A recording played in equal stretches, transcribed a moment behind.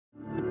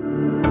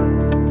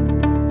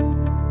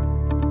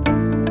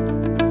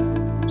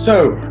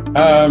So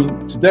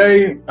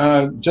today,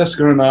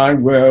 Jessica and I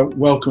were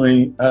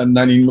welcoming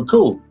Nanine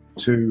McCool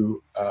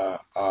to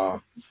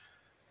our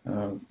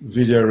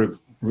video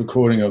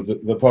recording of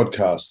the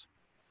podcast.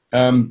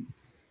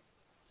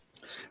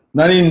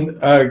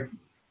 Nanine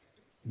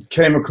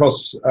came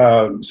across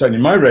certainly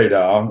my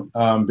radar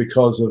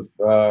because of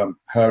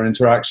her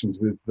interactions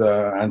with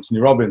Anthony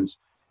Robbins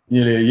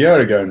nearly a year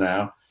ago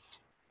now.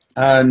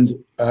 And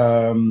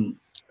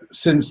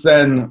since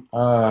then,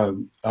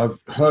 I've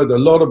heard a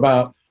lot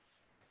about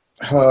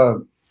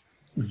her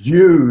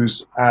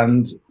views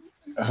and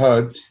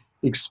her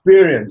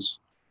experience,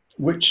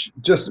 which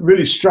just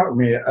really struck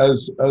me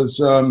as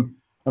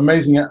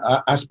amazing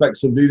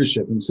aspects of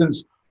leadership. And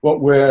since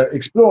what we're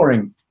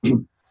exploring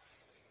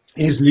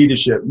is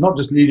leadership, not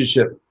just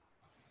leadership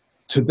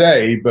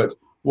today, but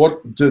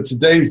what do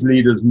today's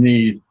leaders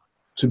need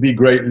to be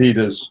great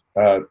leaders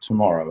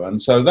tomorrow?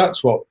 And so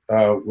that's what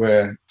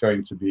we're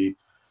going to be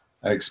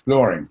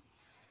exploring.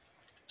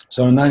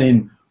 So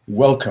Nanine,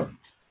 welcome.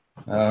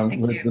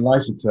 We're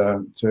delighted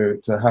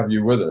to have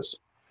you with us.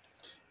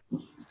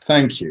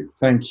 Thank you.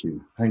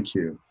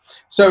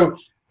 So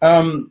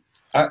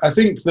I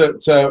think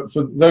that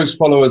for those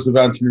followers of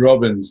Anthony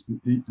Robbins,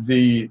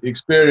 the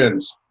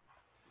experience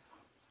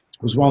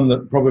was one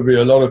that probably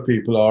a lot of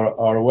people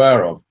are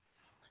aware of.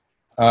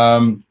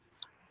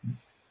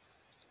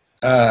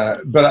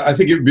 But I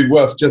think it would be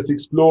worth just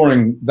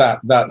exploring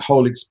that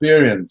whole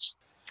experience.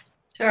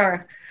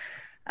 Sure.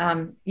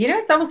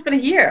 It's almost been a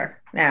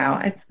year now.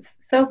 It's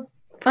so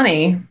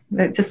funny.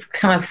 It just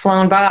kind of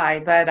flown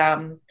by. But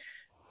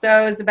so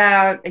it was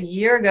about a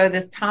year ago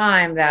this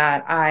time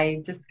that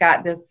I just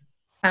got this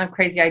kind of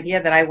crazy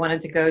idea that I wanted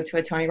to go to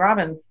a Tony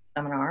Robbins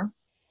seminar.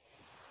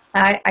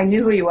 I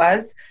knew who he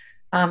was.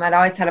 I'd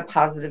always had a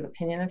positive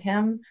opinion of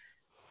him.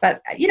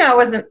 But,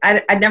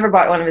 I'd never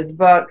bought one of his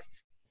books.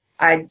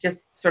 I'd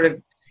just sort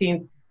of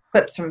seen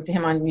clips from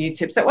him on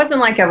YouTube. So it wasn't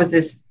like I was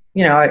this,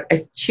 a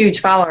huge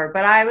follower.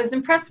 But I was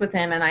impressed with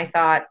him, and I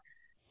thought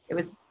it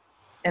was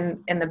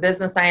in the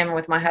business I am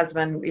with my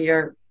husband,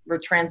 we're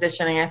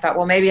transitioning. I thought,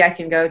 well, maybe I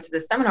can go to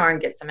the seminar and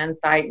get some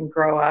insight and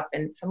grow up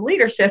and some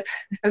leadership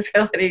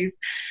abilities.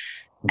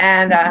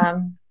 And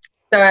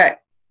so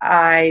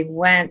I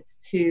went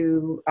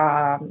to,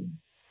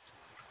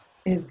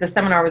 the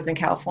seminar was in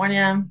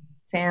California,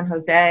 San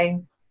Jose.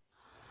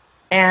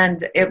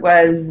 And it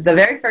was the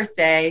very first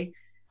day.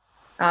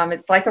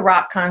 It's like a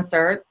rock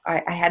concert.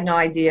 I had no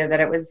idea that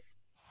it was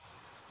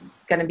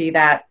going to be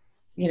that,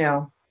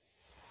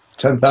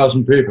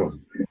 10,000 people.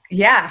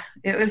 Yeah,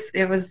 it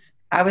was,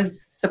 I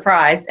was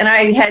surprised. And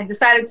I had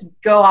decided to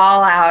go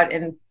all out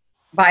and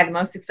buy the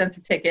most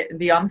expensive ticket and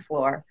be on the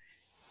floor,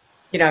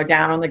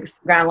 down on the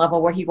ground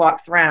level where he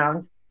walks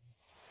around.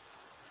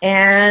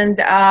 And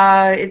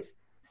it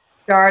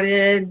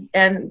started,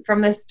 and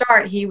from the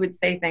start, he would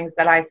say things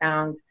that I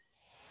found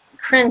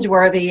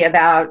cringeworthy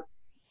about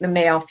the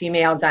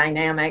male-female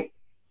dynamic.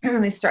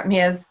 They struck me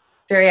as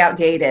very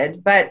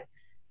outdated. But,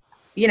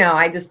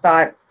 I just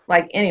thought,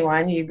 like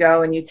anyone, you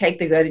go and you take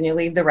the good and you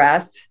leave the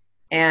rest.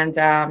 And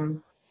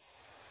but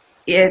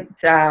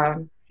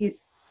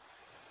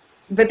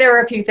there were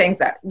a few things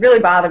that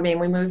really bothered me,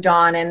 and we moved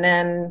on. And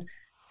then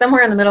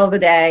somewhere in the middle of the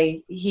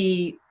day,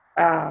 he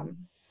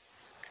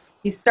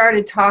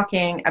started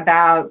talking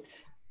about,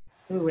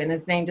 and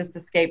his name just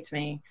escaped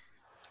me.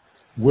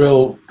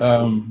 Will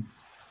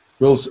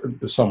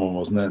someone,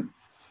 wasn't it?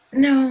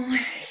 No,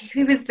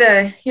 he was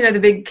the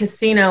big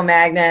casino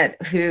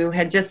magnate who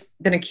had just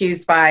been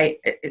accused by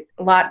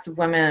lots of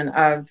women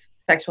of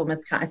sexual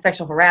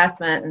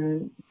harassment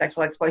and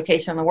sexual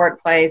exploitation in the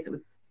workplace. It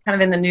was kind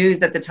of in the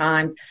news at the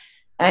time.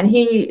 And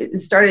he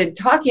started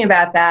talking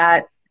about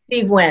that.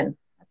 Steve Wynn,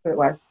 that's who it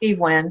was. Steve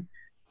Wynn,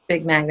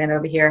 big magnate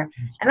over here.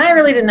 And I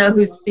really didn't know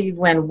who Steve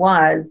Wynn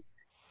was.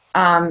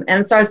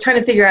 And so I was trying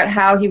to figure out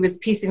how he was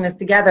piecing this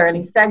together, and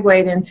he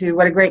segued into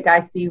what a great guy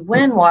Steve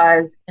Wynn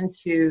was,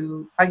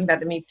 into talking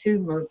about the Me Too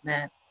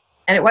movement.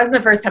 And it wasn't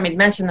the first time he'd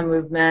mentioned the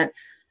movement.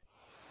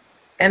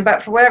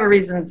 But for whatever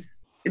reasons,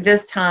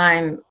 this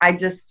time I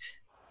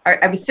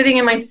was sitting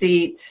in my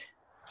seat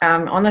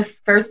on the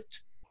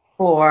first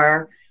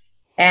floor,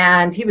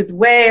 and he was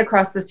way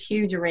across this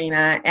huge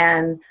arena,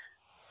 and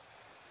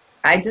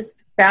I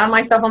just found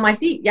myself on my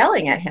feet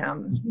yelling at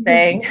him,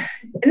 saying,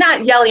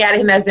 not yelling at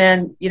him as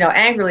in,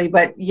 angrily,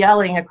 but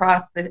yelling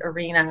across the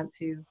arena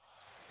to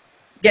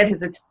get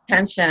his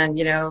attention,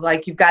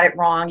 like, you've got it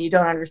wrong, you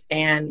don't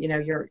understand, you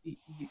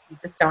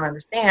just don't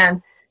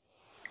understand.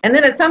 And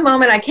then at some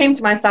moment I came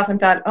to myself and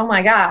thought, oh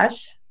my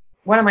gosh,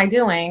 what am I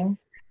doing?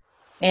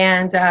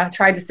 And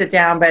tried to sit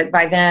down, but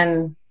by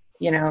then,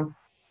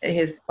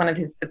 one of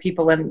the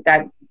people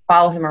that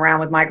follow him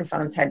around with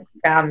microphones had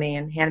found me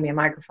and handed me a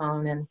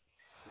microphone. And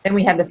then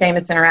we had the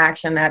famous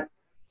interaction that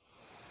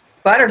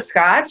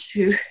Butterscotch,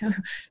 who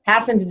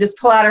happened to just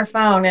pull out her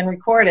phone and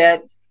record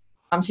it,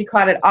 she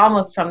caught it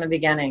almost from the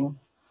beginning.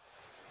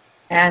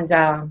 And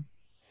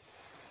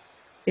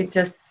it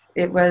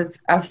was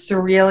a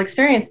surreal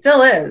experience.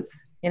 Still is.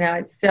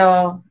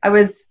 I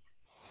was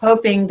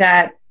hoping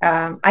that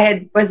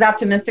was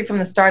optimistic from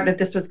the start that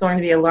this was going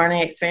to be a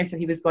learning experience, that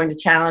he was going to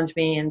challenge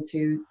me and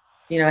to,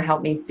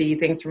 help me see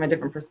things from a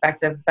different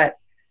perspective. But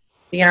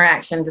the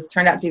interaction just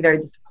turned out to be very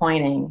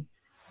disappointing,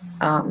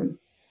 from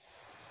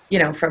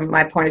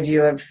my point of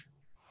view of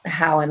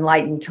how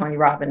enlightened Tony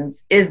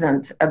Robbins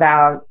isn't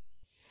about,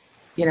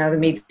 the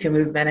Me Too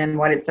movement and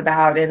what it's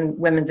about in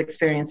women's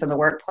experience in the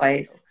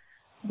workplace.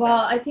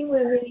 Well, I think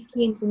we're really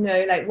keen to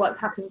know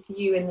what's happened for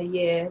you in the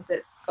year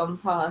that's gone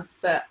past,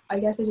 but I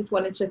guess I just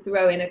wanted to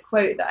throw in a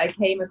quote that I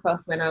came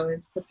across when I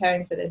was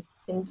preparing for this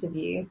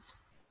interview,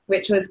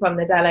 which was from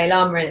the Dalai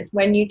Lama, and it's,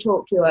 "When you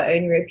talk, you are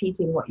only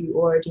repeating what you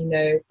already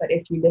know, but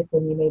if you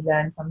listen, you may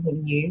learn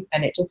something new."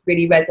 And it just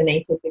really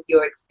resonated with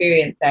your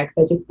experience there,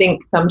 because I just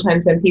think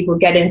sometimes when people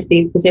get into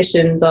these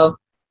positions of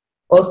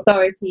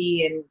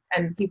authority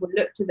and people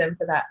look to them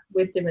for that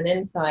wisdom and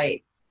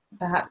insight,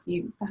 perhaps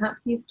you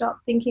stop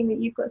thinking that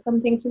you've got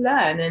something to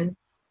learn, and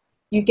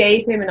you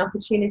gave him an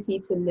opportunity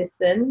to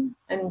listen,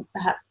 and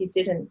perhaps he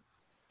didn't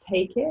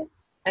take it,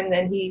 and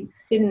then he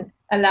didn't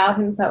allow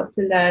himself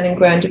to learn and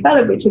grow and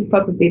develop, which is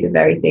probably the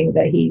very thing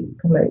that he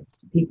promotes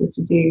to people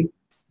to do.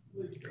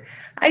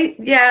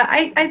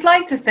 I'd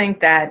like to think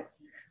that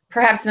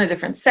perhaps in a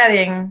different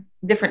setting,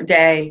 different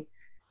day,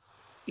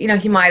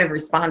 he might have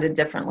responded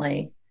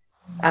differently.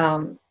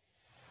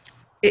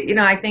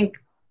 I think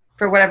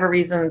for whatever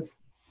reasons,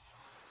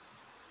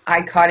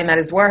 I caught him at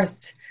his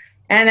worst.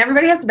 And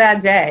everybody has a bad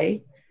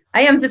day.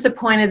 I am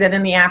disappointed that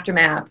in the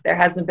aftermath, there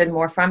hasn't been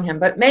more from him.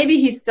 But maybe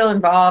he's still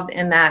involved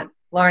in that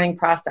learning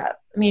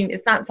process. I mean,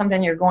 it's not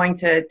something you're going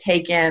to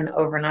take in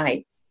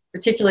overnight,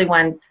 particularly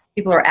when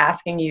people are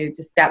asking you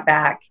to step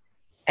back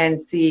and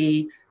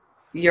see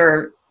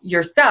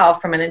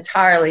yourself from an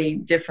entirely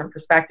different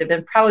perspective,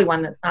 and probably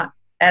one that's not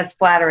as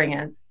flattering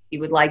as you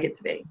would like it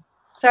to be.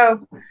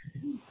 So,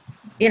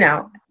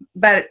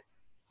 but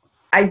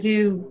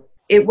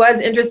it was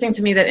interesting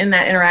to me that in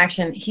that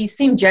interaction, he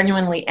seemed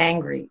genuinely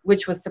angry,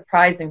 which was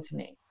surprising to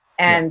me.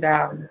 And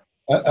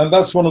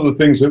that's one of the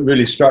things that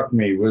really struck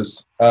me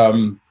was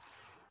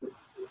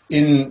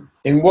in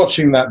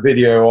watching that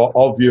video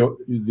of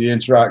the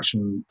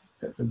interaction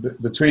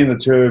between the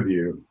two of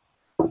you.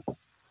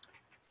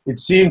 It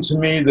seemed to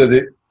me that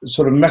it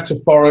sort of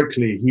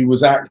metaphorically, he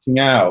was acting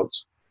out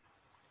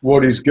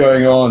what is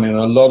going on in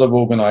a lot of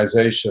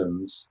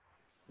organizations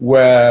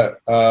where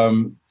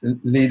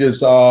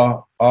leaders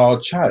are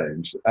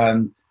challenged,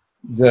 and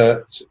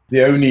that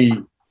the only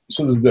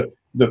sort of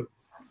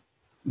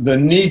the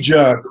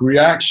knee-jerk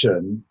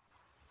reaction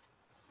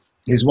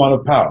is one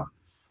of power.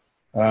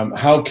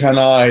 How can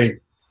I,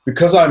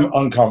 because I'm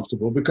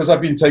uncomfortable, because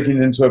I've been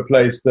taken into a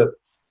place that,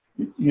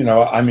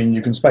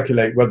 you can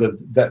speculate whether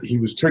that he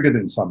was triggered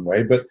in some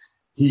way, but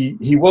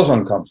he was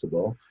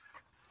uncomfortable.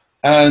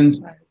 And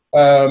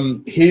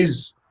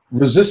his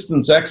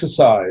resistance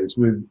exercise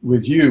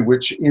with you,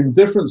 which in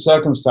different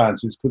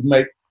circumstances could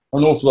make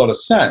an awful lot of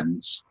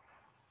sense,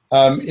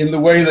 in the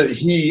way that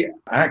he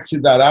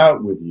acted that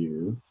out with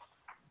you,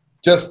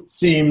 just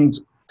seemed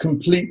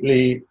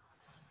completely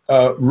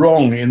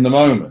wrong in the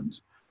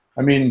moment.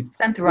 I mean,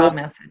 sent the wrong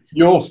message.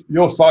 You're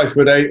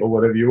 5'8" or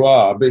whatever you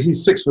are, but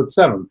he's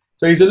 6'7",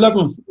 so he's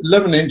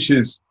 11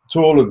 inches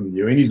taller than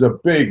you, and he's a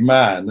big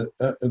man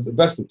at the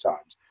best of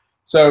times.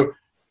 So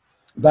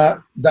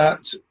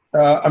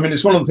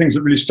it's one of the things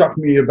that really struck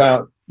me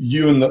about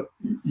you and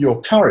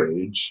your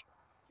courage.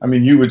 I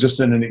mean, you were just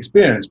in an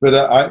experience, but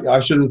I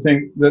should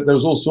think that there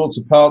was all sorts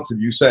of parts of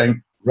you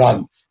saying,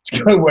 "Run,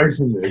 let's go away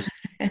from this."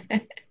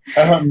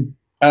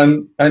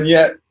 And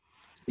yet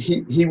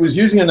he was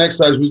using an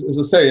exercise, which, as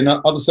I say, in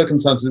other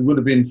circumstances it would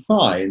have been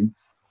fine,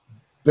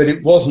 but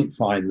it wasn't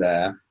fine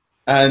there.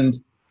 And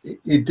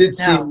it did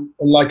seem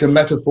like a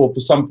metaphor for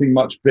something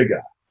much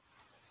bigger.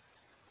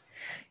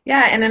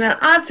 Yeah, and in an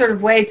odd sort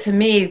of way to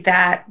me,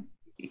 that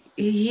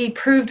he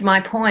proved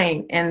my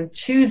point in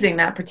choosing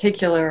that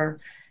particular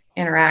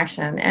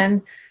interaction.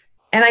 And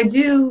I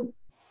do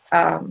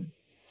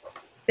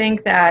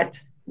think that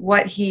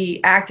what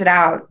he acted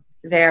out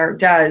there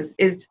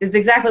is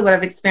exactly what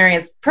I've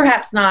experienced,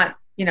 perhaps not,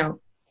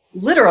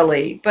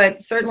 literally,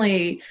 but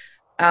certainly,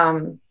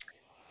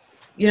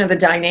 the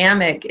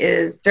dynamic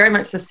is very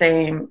much the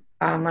same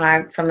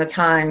from the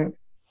time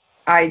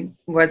I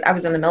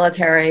was in the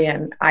military,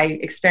 and I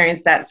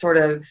experienced that sort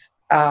of,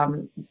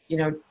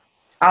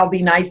 I'll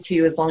be nice to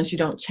you as long as you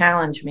don't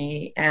challenge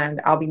me,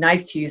 and I'll be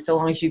nice to you so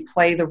long as you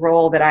play the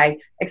role that I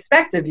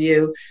expect of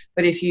you.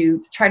 But if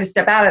you try to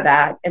step out of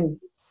that and,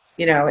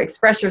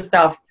 express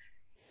yourself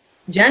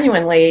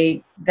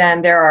genuinely,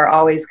 then there are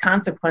always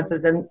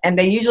consequences, and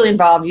they usually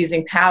involve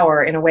using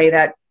power in a way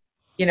that,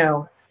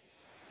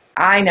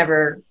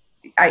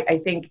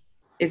 I think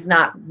is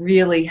not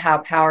really how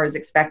power is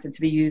expected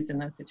to be used in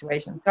those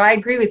situations. So I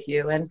agree with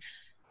you, and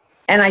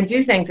I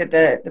do think that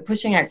the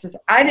pushing exercise,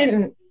 I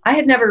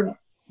had never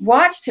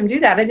watched him do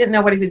that. I didn't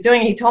know what he was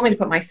doing. He told me to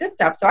put my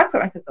fist up, so I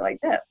put my fist up like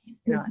this,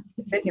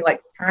 thinking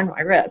like turn my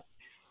wrist.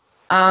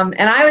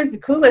 And I was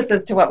clueless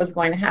as to what was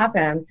going to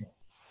happen.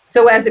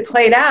 so as it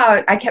played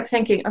out, I kept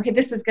thinking, okay,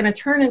 this is going to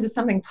turn into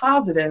something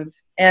positive.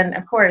 And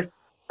of course,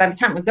 by the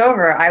time it was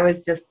over, I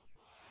was just,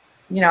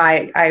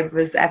 I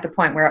was at the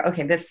point where,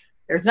 okay,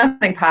 there's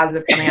nothing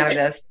positive coming out of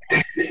this.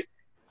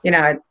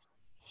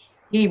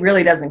 He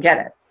really doesn't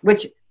get it,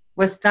 which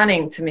was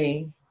stunning to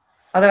me.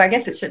 Although I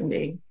guess it shouldn't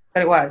be,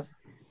 but it was.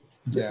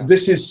 Yeah.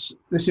 This is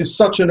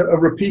such a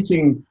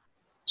repeating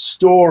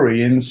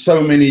story in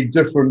so many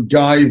different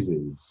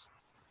guises.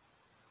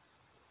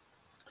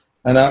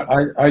 And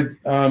I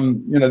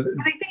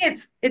think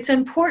it's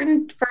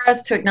important for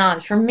us to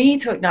acknowledge, for me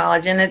to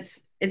acknowledge, and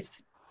it's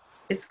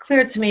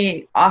clear to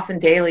me often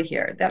daily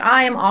here that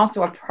I am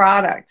also a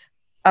product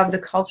of the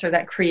culture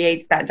that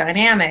creates that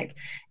dynamic,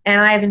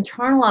 and I have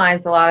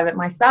internalized a lot of it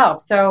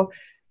myself. So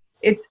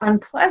it's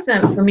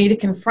unpleasant for me to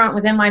confront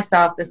within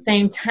myself the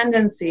same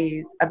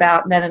tendencies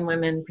about men and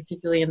women,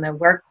 particularly in the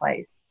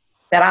workplace,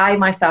 that I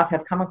myself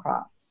have come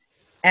across,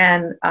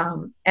 and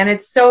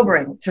it's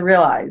sobering to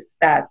realize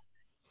that.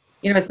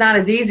 It's not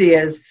as easy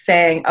as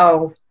saying,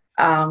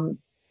 men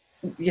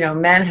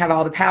have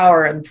all the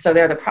power and so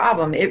they're the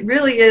problem. It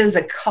really is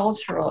a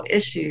cultural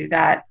issue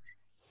that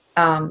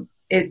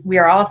we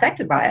are all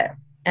affected by it.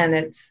 And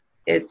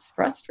it's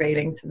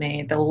frustrating to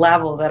me, the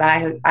level that I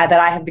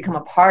have become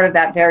a part of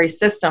that very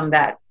system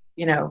that,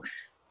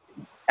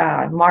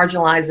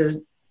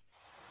 marginalizes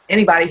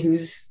anybody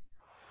who's,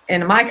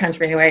 in my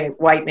country anyway,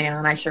 white man,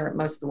 and I'm sure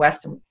most of the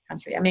Western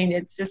country. I mean,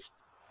 it's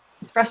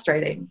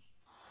frustrating.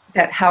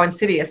 That how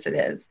insidious it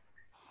is.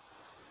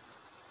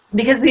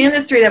 Because the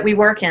industry that we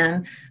work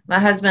in, my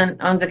husband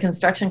owns a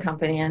construction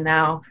company, and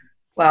now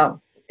there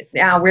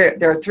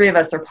are three of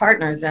us are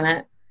partners in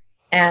it,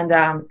 and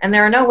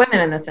there are no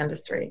women in this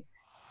industry.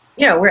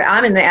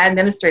 I'm in the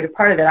administrative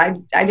part of it.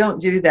 I don't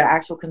do the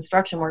actual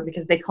construction work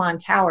because they climb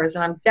towers,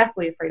 and I'm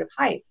deathly afraid of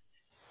heights.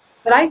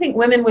 But I think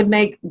women would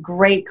make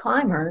great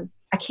climbers.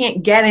 I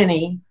can't get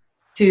any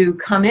to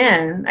come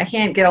in. I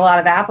can't get a lot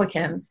of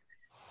applicants.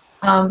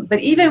 But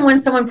even when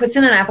someone puts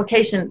in an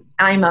application,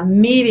 I'm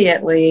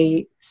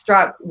immediately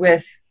struck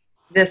with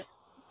this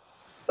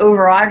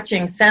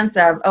overarching sense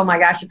of, oh my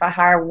gosh, if I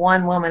hire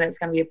one woman, it's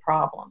going to be a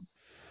problem.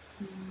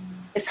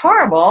 It's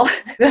horrible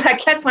that I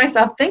catch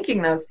myself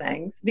thinking those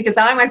things, because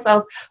I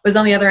myself was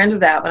on the other end of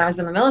that when I was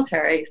in the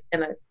military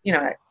in a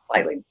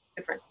slightly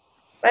different.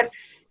 But,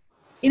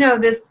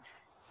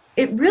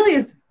 it really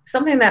is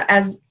something that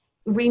as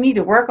we need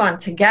to work on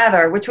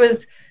together, which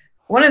was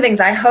one of the things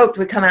I hoped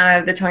would come out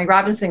of the Tony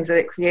Robbins things, that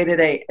it created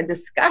a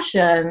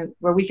discussion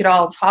where we could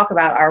all talk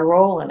about our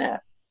role in it.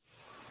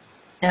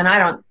 And I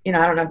don't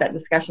know if that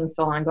discussion's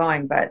still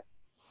ongoing, but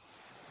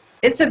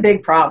it's a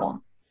big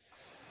problem.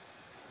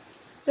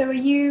 So are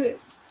you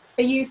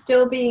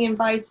still being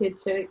invited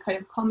to kind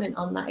of comment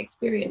on that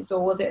experience,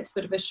 or was it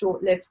sort of a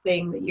short-lived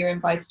thing that you're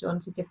invited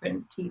onto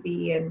different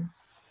TV and?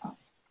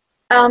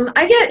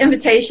 I get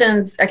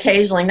invitations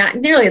occasionally, not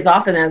nearly as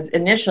often as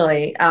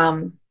initially.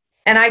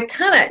 And I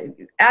kind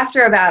of,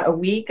 after about a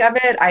week of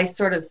it, I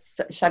sort of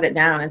shut it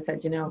down and said,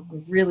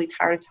 I'm really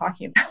tired of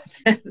talking about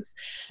this.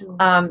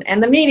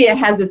 And the media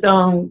has its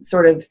own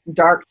sort of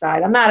dark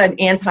side. I'm not an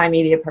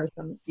anti-media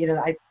person.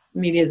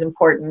 Media is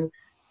important.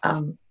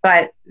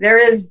 But there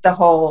is the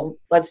whole,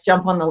 let's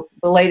jump on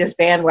the latest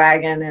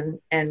bandwagon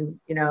and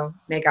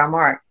make our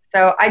mark.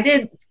 So I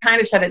did kind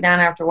of shut it down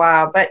after a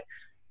while. But,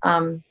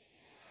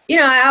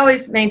 I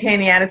always maintain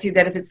the attitude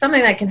that if it's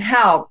something that can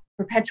help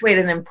perpetuate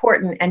an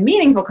important and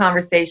meaningful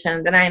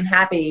conversation, then I am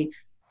happy.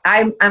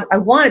 I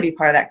want to be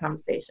part of that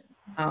conversation.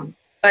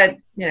 But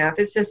if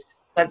it's just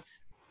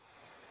let's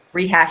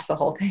rehash the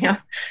whole thing,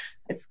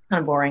 it's kind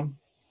of boring.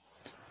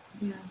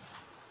 Yeah.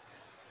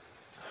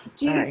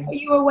 Are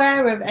you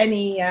aware of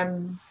any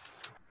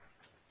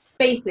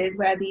spaces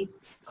where these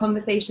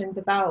conversations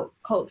about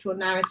cultural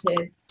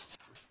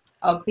narratives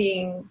are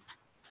being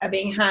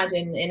had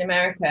in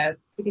America?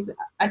 Because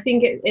I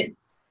think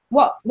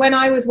when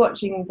I was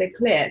watching the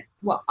clip,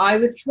 what I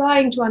was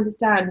trying to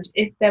understand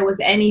if there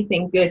was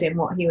anything good in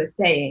what he was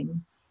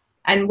saying,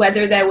 and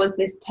whether there was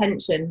this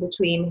tension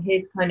between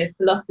his kind of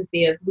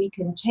philosophy of we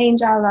can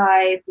change our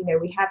lives,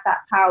 we have that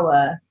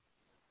power.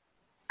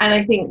 And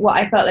I think what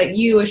I felt like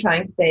you were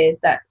trying to say is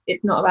that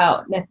it's not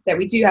about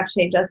necessarily, we do have to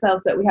change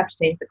ourselves, but we have to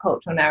change the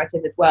cultural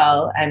narrative as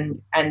well. And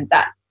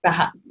that's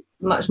perhaps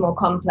much more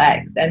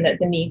complex, and that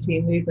the Me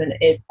Too movement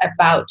is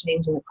about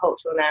changing the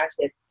cultural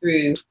narrative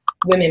through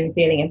women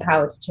feeling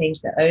empowered to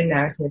change their own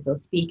narratives or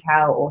speak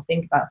out or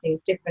think about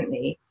things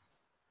differently.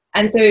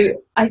 And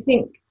so I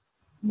think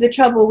the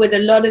trouble with a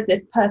lot of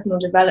this personal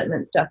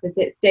development stuff is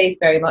it stays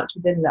very much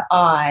within the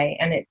I,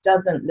 and it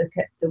doesn't look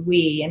at the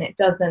we, and it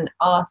doesn't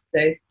ask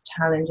those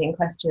challenging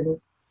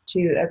questions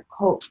to a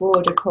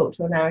broader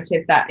cultural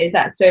narrative that is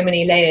at so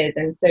many layers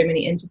and so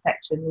many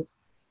intersections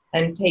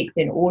and takes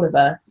in all of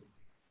us.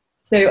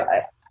 So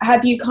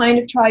have you kind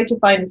of tried to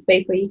find a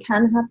space where you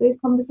can have those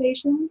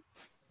conversations?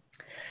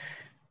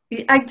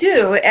 I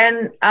do,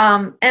 and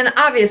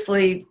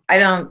obviously I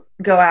don't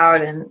go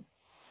out, and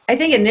I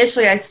think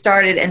initially I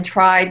started and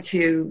tried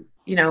to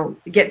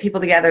get people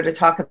together to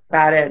talk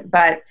about it,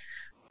 but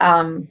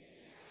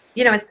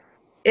you know,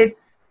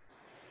 it's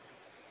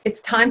it's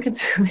time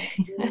consuming.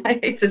 I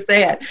hate to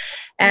say it.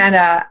 And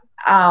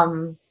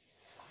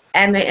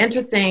the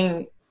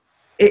interesting,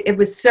 it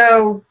was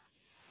so,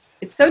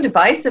 it's so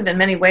divisive in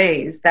many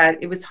ways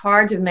that it was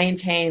hard to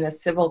maintain a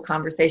civil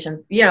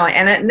conversation, you know,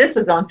 and this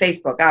was on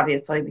Facebook,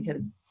 obviously,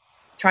 because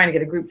trying to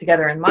get a group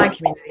together in my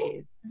community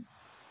is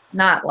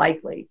not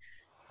likely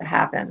to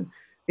happen,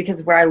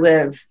 because where I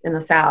live in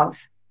the South,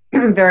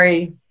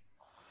 very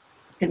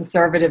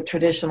conservative,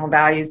 traditional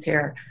values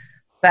here.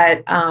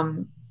 But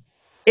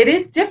it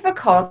is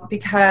difficult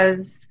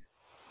because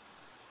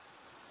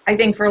I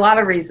think for a lot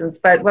of reasons,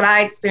 but what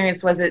I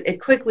experienced was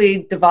it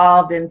quickly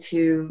devolved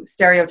into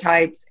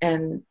stereotypes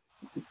and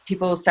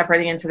people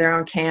separating into their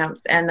own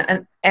camps, and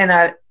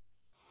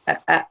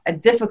a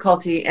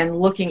difficulty in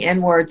looking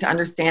inward to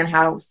understand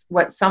how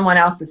what someone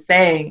else is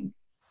saying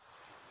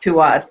to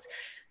us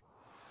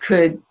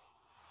could,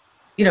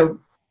 you know,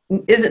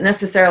 isn't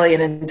necessarily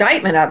an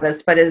indictment of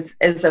us, but is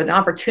an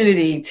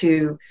opportunity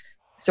to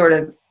sort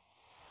of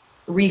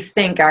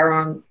rethink our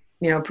own,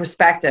 you know,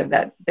 perspective,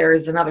 that there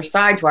is another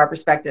side to our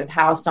perspective.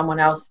 How someone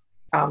else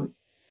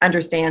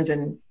understands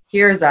and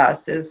hears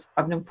us is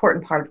an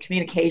important part of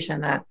communication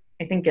that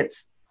I think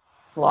gets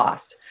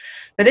lost.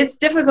 But it's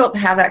difficult to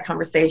have that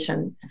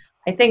conversation,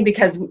 I think,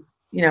 because,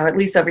 you know, at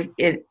least over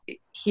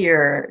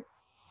here,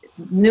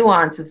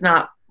 nuance is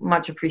not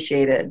much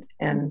appreciated.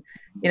 And,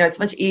 you know, it's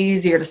much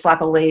easier to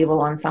slap a label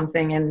on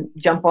something and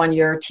jump on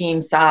your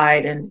team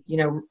side and, you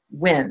know,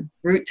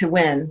 root to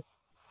win,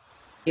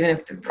 even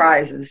if the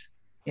prize is,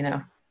 you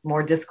know,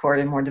 more discord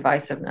and more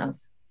divisiveness.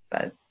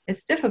 But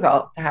it's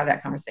difficult to have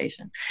that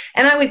conversation.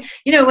 And I would,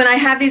 you know, when I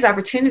have these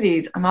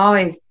opportunities, I'm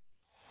always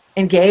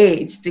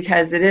engaged,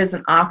 because it is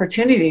an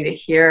opportunity to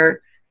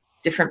hear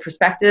different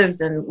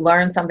perspectives and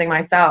learn something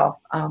myself.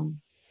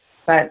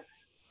 But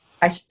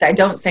I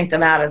don't think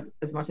them out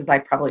as much as I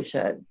probably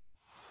should.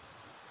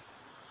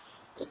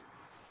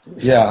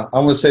 Yeah,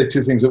 I'm going to say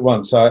two things at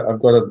once.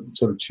 I've got to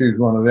sort of choose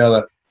one or the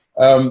other.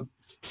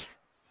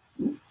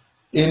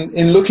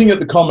 In looking at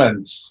the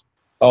comments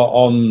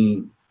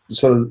on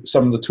sort of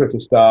some of the Twitter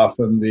stuff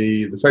and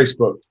the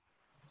Facebook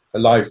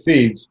live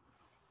feeds,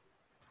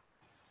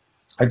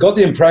 I got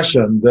the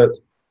impression that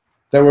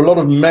there were a lot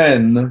of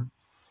men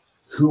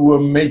who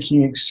were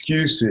making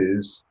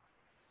excuses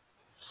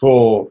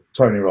for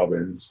Tony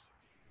Robbins.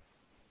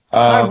 A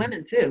lot of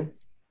women too.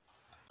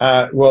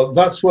 Well,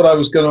 that's what I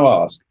was going to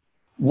ask.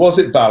 Was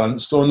it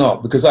balanced or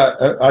not? Because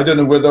I don't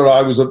know whether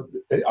I was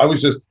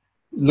just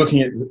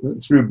looking at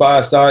through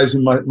biased eyes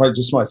in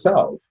just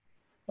myself.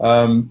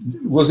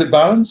 Was it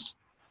balanced?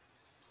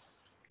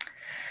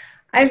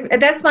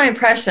 That's my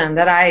impression,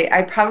 that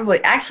I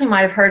probably actually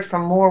might have heard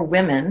from more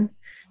women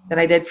than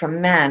I did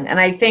from men. And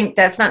I think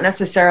that's not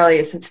necessarily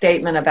a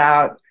statement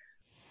about,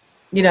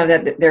 you know,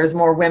 that there's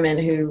more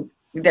women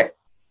that,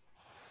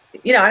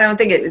 you know, I don't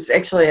think it's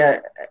actually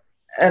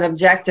an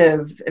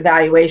objective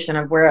evaluation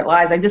of where it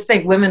lies. I just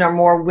think women are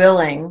more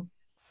willing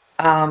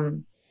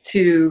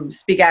to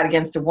speak out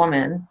against a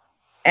woman.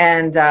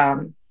 And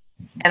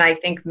I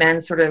think men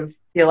sort of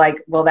feel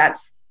like, well,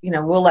 that's, you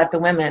know, we'll let the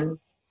women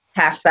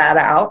hash that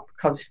out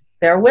because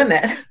they're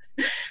women.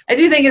 I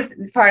do think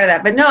it's part of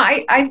that. But no,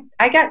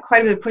 I got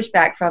quite a bit of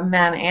pushback from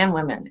men and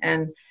women.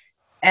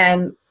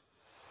 And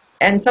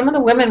some of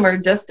the women were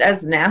just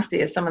as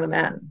nasty as some of the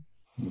men.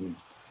 Mm-hmm.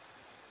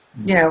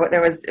 You know,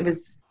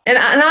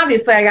 and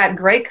obviously I got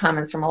great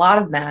comments from a lot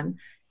of men.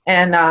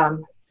 And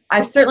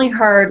I certainly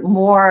heard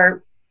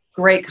more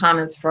great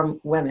comments from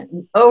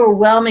women.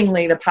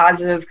 Overwhelmingly, the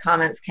positive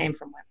comments came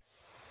from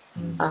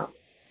women. Mm-hmm.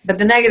 But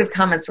the negative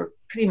comments were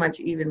pretty much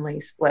evenly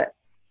split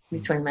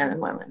between men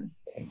and women.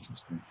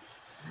 Interesting.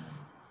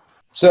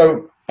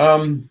 So,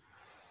 one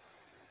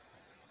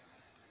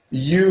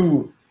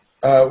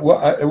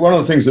of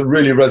the things that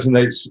really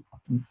resonates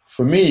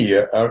for me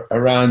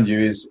around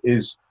you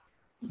is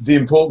the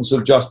importance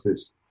of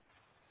justice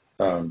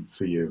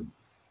for you.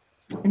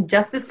 And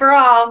justice for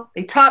all.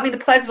 They taught me the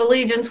Pledge of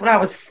Allegiance when I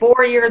was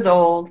 4 years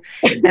old,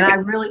 and I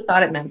really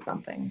thought it meant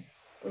something.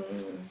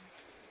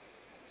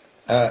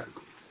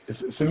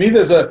 For me,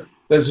 there's a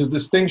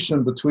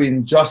distinction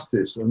between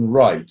justice and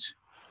right,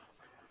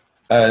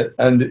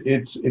 and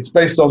it's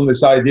based on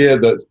this idea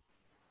that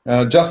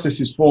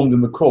justice is formed in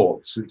the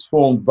courts. It's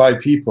formed by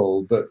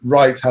people, but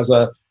right has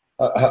a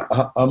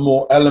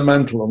more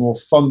elemental, a more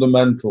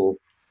fundamental,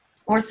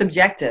 more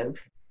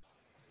subjective.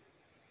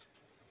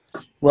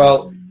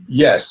 Well,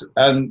 yes,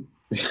 and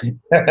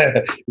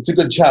it's a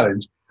good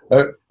challenge.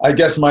 I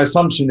guess my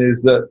assumption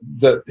is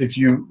that if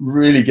you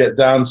really get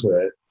down to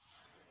it,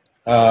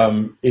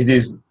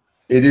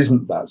 it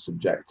isn't that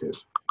subjective.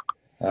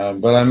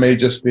 But I may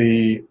just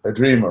be a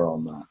dreamer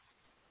on that.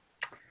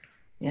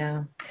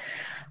 Yeah.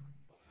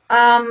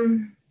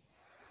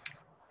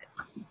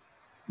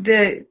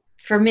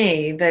 For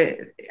me,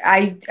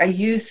 I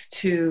used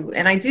to,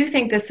 and I do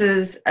think this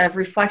is a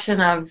reflection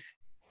of,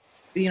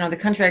 you know, the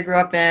country I grew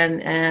up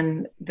in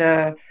and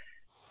the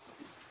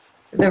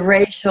the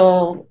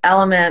racial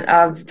element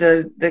of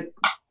the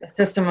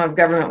system of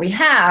government we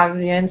have,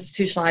 the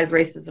institutionalized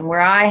racism,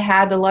 where I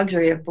had the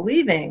luxury of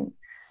believing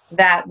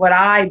that what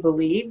I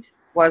believed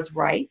was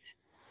right,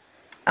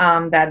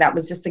 that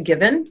was just a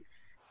given,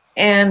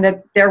 and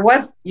that there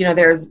was,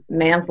 there's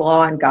man's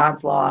law and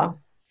God's law,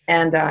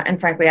 and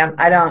frankly, I'm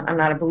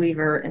not a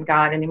believer in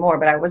God anymore,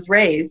 but I was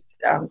raised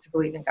to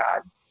believe in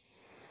God.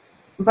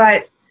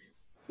 But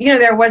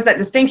there was that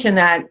distinction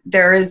that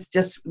there is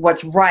just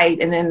what's right,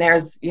 and then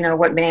there's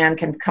what man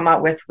can come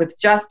up with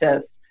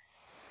justice.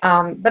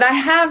 But I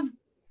have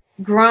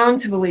grown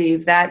to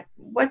believe that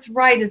what's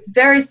right is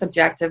very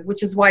subjective,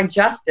 which is why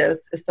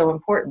justice is so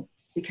important,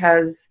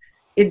 because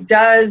it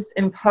does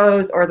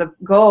impose, or the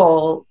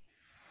goal,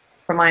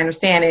 from my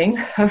understanding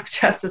of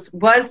justice,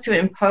 was to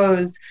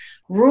impose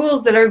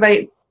rules that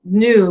everybody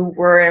knew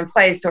were in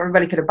place, so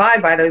everybody could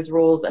abide by those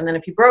rules. And then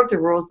if you broke the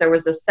rules, there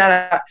was a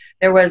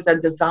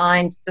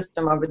design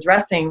system of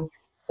addressing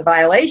the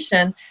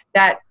violation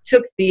that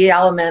took the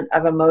element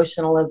of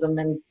emotionalism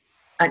and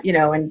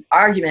and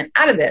argument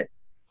out of it,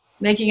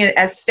 making it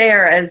as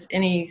fair as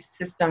any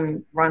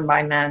system run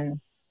by men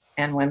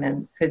and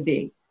women could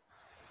be.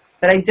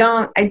 But I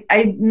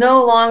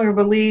no longer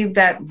believe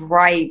that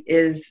right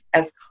is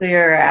as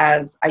clear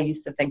as I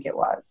used to think it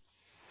was.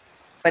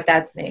 But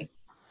that's me.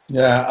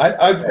 Yeah,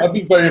 I've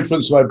been very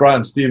influenced by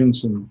Brian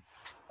Stevenson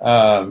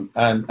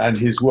and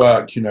his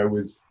work,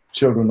 with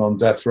children on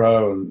death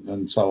row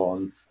and so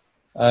on.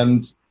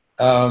 And,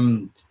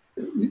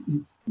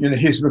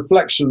 his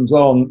reflections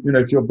on,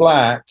 if you're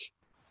black,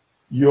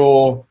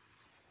 you're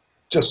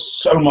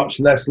just so much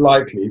less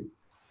likely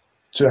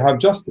to have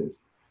justice.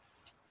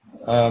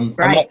 Right. And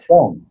that's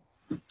wrong.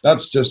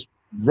 That's just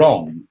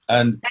wrong.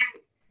 And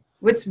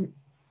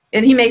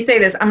he may say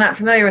this, I'm not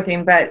familiar with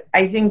him, but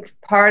I think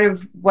part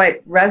of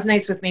what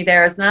resonates with me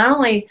there is not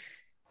only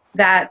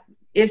that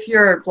if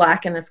you're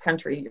black in this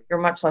country, you're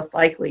much less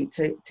likely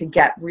to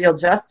get real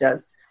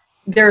justice.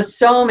 There are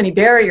so many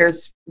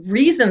barriers,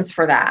 reasons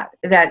for that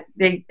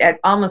they, at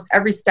almost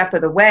every step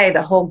of the way,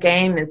 the whole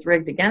game is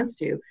rigged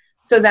against you,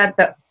 so that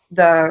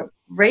the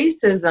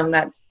racism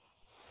that's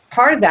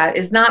part of that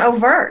is not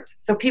overt.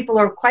 So people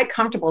are quite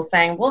comfortable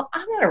saying, well,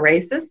 I'm not a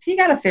racist. He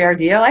got a fair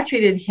deal. I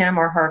treated him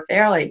or her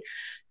fairly.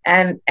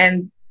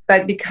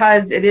 But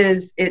because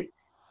it's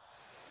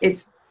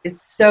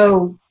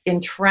so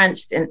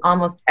entrenched in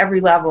almost every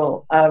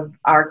level of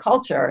our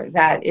culture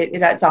that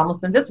it's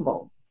almost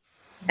invisible.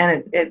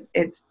 And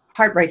it's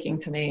heartbreaking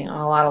to me on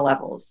a lot of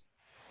levels.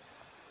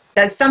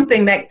 That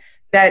something that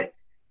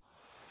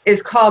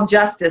is called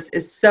justice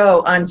is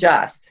so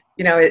unjust.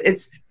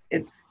 It's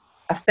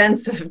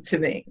offensive to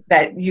me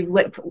that you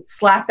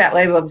slap that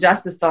label of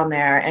justice on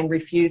there and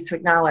refuse to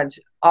acknowledge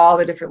all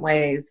the different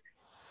ways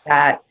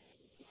that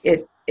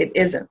it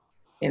isn't.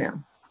 Let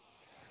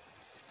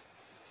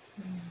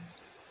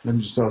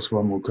me just ask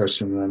one more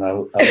question, and then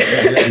I'll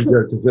let you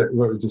go, because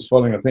we're just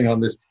following a thing on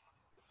this.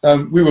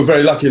 We were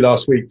very lucky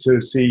last week to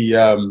see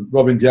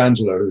Robin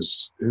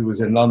DiAngelo, who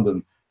was in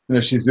London.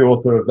 She's the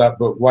author of that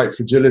book, White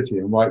Fragility,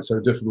 and Why It's So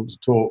Difficult to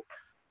Talk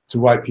to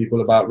White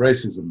People About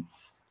Racism.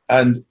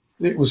 And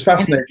it was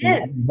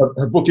fascinating.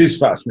 Her book is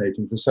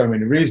fascinating for so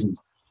many reasons.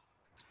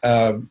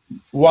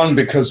 One,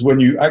 because when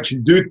you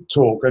actually do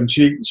talk, and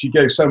she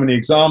gave so many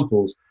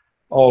examples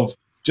of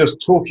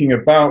just talking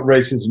about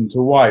racism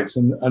to whites,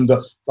 and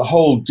the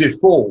whole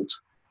default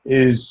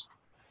is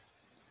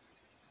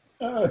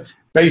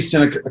based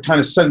in a kind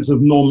of sense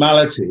of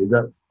normality,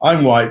 that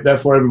I'm white,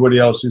 therefore everybody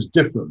else is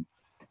different,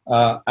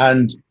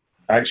 and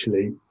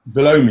actually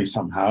below me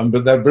somehow,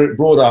 but they're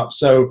brought up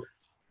so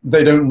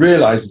they don't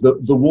realize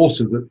the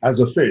water that, as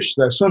a fish,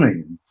 they're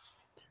swimming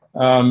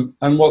in.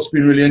 And what's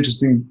been really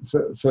interesting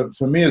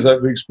for me as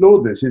I've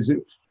explored this is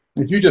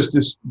if you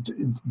just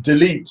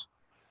delete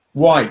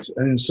white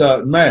and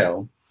insert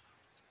male,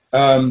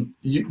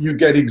 you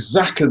get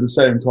exactly the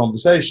same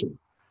conversation.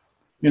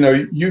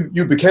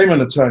 You became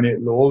an attorney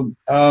at law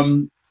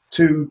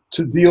to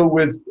deal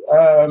with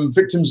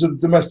victims of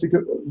domestic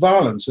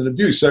violence and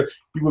abuse. So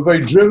you were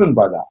very driven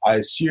by that, I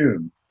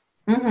assume.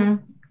 Mm-hmm.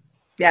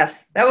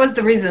 Yes, that was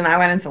the reason I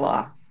went into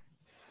law.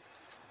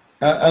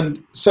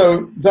 And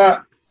so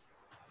that,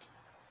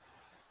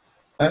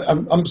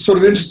 I'm sort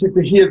of interested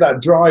to hear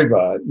that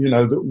driver,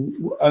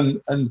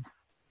 and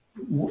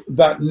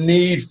that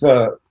need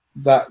for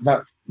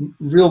that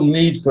real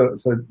need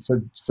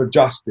for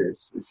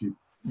justice, if you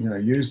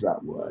use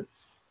that word.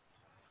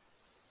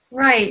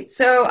 Right.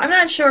 So I'm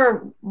not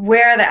sure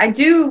where I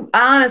do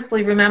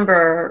honestly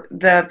remember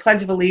the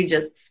Pledge of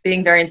Allegiance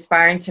being very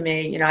inspiring to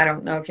me. I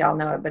don't know if y'all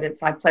know it, but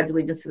it's I pledge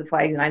allegiance to the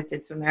flag of the United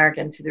States of America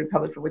and to the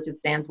republic for which it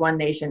stands, one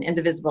nation,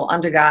 indivisible,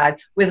 under God,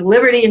 with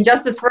liberty and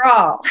justice for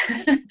all.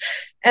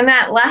 And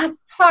that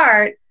last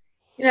part,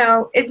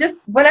 it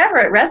just, whatever,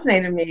 it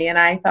resonated with me. And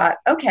I thought,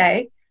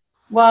 okay,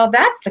 well,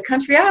 that's the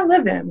country I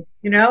live in.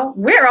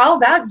 We're all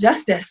about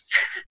justice.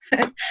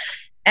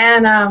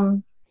 And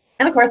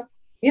of course,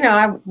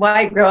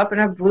 I grew up in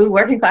a blue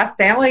working class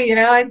family.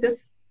 I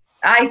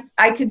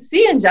could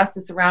see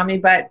injustice around me,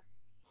 but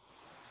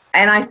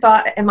and I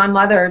thought, and my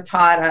mother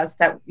taught us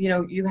that, you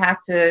know, you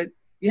have to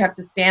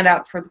stand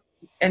up for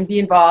and be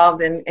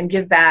involved and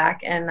give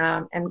back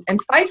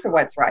and fight for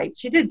what's right.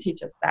 She did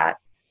teach us that.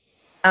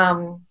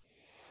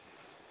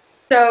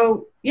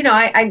 So, you know,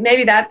 I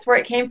maybe that's where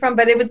it came from,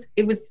 but it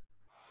was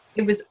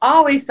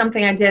always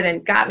something I did,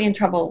 and got me in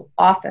trouble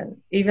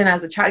often, even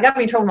as a child. It got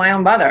me in trouble with my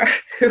own mother,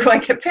 who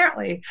like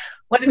apparently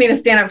wanted me to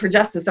stand up for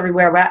justice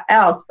everywhere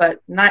else,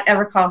 but not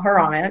ever call her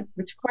on it,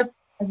 which of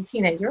course, as a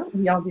teenager,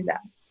 we all do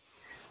that.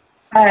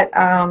 But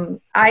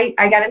I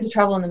got into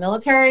trouble in the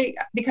military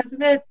because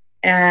of it,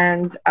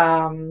 and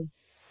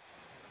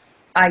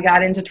I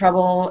got into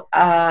trouble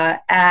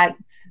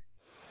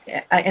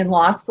in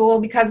law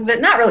school because of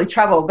it. Not really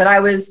trouble, but I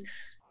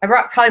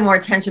brought probably more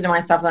attention to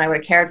myself than I would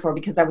have cared for,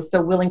 because I was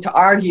so willing to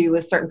argue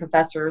with certain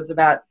professors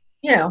about,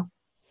 you know,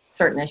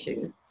 certain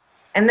issues.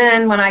 And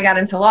then when I got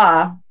into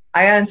law,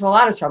 I got into a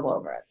lot of trouble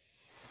over it.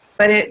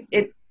 But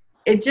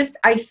it just,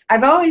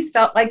 I've always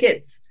felt like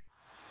it's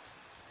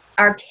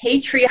our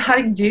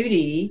patriotic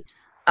duty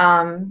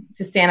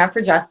to stand up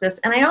for justice.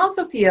 And I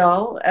also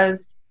feel,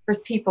 as for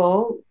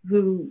people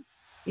who,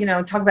 you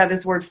know, talk about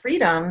this word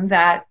freedom,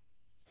 that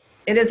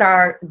it is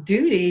our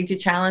duty to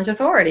challenge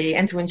authority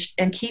and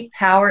and keep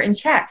power in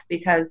check.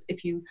 Because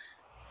if you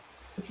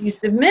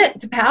submit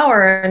to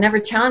power and never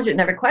challenge it,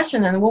 never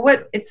question it,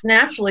 well, it's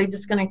naturally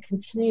just going to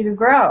continue to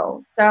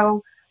grow.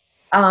 So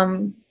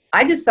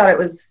I just thought it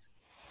was,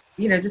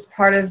 you know, just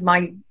part of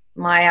my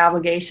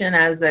obligation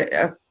as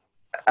a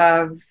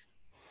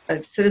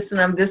citizen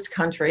of this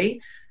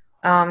country,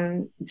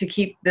 to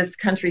keep this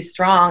country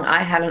strong.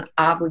 I had an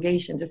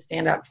obligation to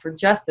stand up for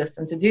justice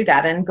and to do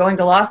that. And going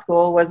to law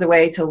school was a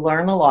way to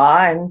learn the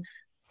law and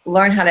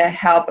learn how to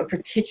help a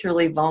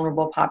particularly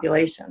vulnerable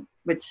population,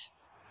 which,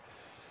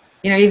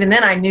 you know, even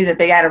then I knew that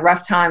they had a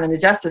rough time in the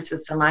justice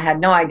system. I had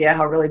no idea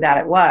how really bad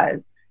it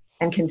was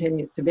and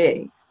continues to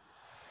be.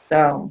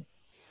 So,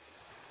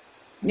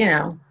 you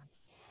know,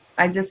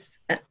 I just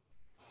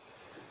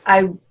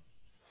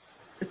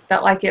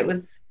felt like it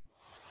was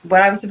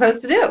what I was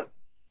supposed to do.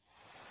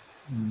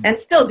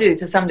 And still do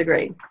to some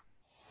degree.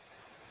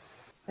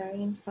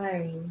 Very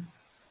inspiring.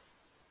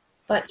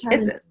 But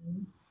challenging.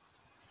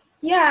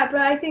 Yeah,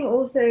 but I think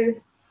also,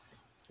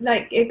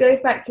 like, it goes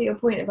back to your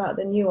point about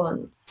the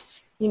nuance.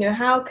 You know,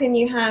 how can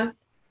you have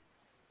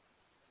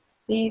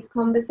these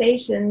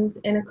conversations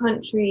in a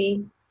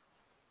country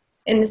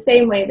in the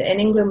same way that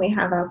in England we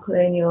have our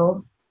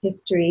colonial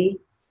history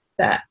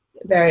that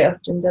very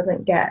often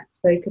doesn't get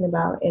spoken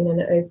about in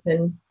an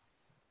open,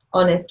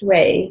 honest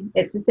way?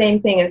 It's the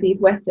same thing of these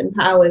Western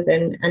powers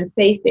and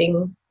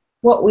facing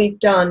what we've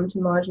done to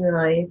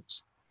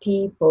marginalized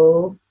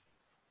people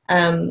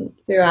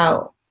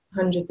throughout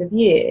hundreds of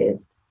years.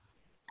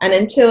 And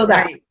until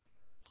that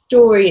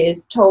story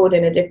is told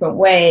in a different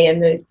way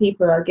and those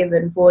people are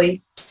given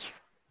voice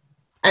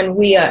and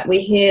we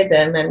hear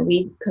them and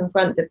we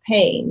confront the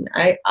pain,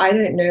 I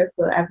don't know if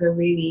we'll ever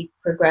really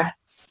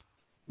progress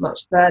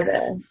much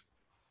further.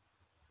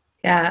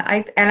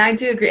 Yeah, I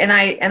do agree, and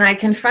I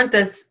confront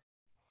this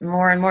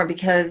more and more,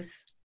 because,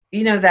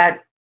 you know,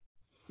 that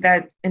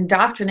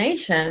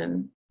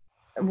indoctrination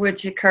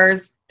which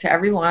occurs to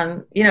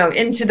everyone, you know,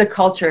 into the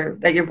culture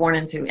that you're born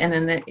into,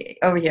 and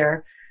over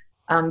here,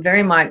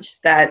 very much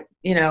that,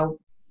 you know,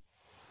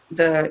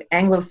 the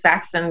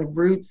Anglo-Saxon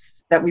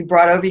roots that we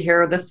brought over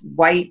here, this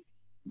white,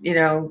 you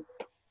know,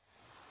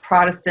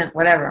 Protestant,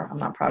 whatever. I'm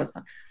not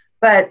Protestant,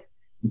 but,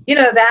 you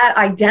know, that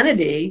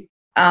identity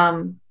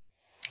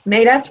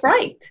made us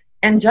right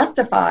and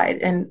justified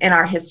in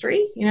our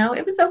history. You know,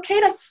 it was okay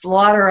to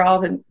slaughter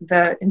all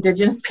the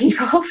indigenous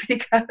people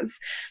because,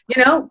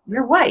 you know,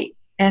 we're white,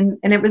 and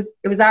it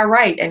was our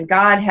right, and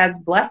God has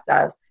blessed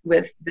us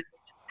with this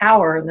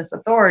power and this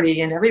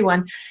authority, and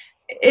everyone,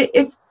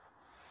 it's,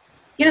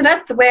 you know,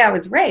 that's the way I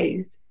was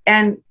raised.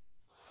 And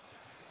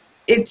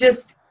it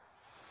just,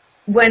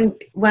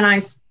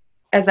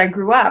 as I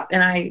grew up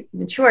and I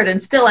matured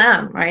and still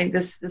am, right,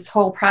 this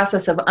whole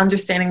process of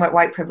understanding what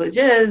white privilege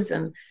is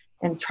and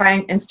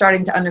trying and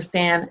starting to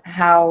understand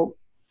how,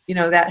 you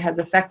know, that has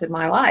affected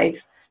my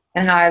life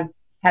and how I've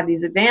had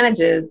these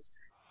advantages,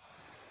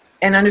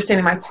 and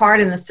understanding my part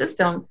in the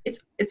system, it's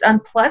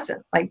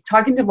unpleasant. Like,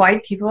 talking to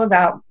white people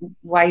about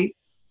white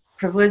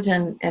privilege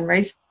and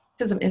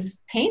racism is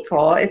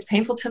painful. It's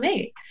painful to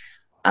me.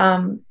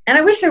 And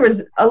I wish there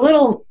was a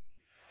little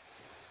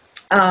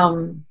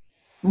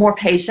more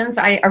patience.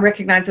 I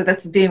recognize that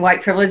that's being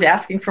white privilege,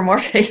 asking for more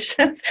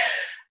patience,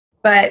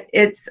 but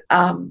it's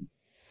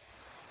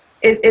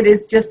it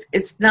is just,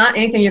 it's not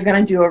anything you're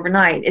going to do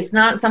overnight. It's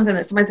not something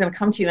that somebody's going to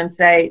come to you and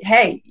say,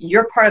 hey,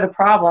 you're part of the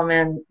problem,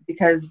 and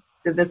because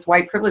of this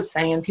white privilege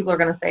thing, and people are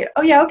going to say,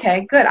 oh yeah,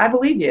 okay, good, I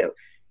believe you.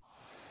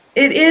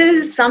 It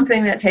is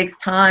something that takes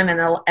time and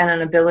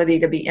an ability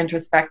to be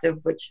introspective,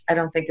 which I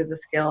don't think is a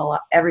skill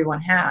everyone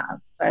has.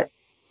 But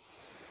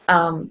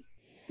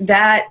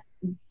that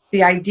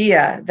the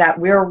idea that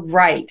we're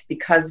right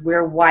because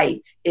we're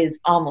white is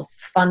almost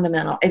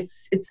fundamental.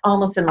 It's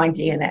almost in my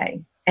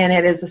DNA. And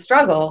it is a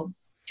struggle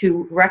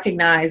to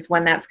recognize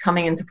when that's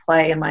coming into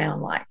play in my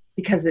own life.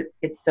 because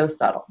it's so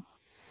subtle.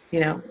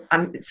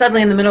 I'm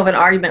suddenly in the middle of an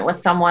argument with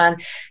someone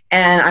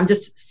and I'm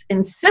just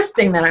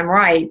insisting that I'm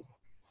right.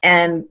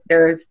 And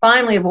there's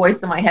finally a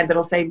voice in my head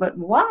that'll say, but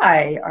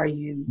why are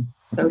you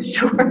so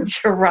sure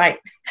you're right?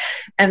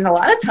 And a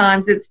lot of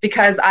times it's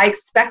because I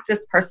expect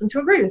this person to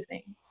agree with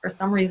me for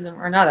some reason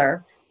or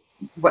another.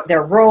 What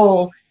their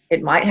role,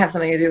 it might have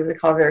something to do with the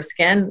color of their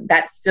skin.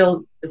 That's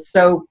still just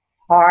so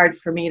hard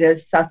for me to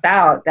suss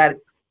out, that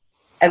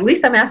at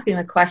least I'm asking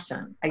the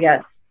question, I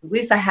guess. At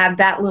least I have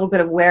that little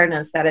bit of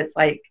awareness that it's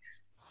like,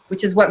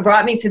 which is what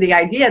brought me to the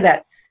idea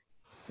that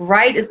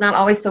right is not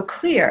always so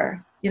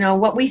clear.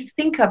 What we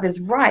think of as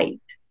right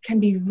can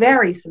be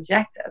very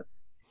subjective.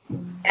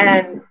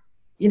 And,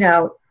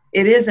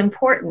 it is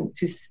important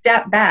to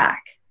step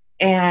back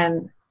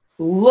and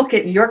look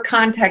at your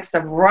context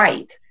of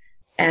right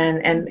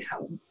and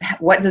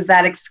what does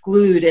that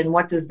exclude and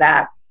what does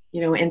that,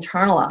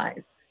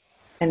 internalize.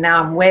 And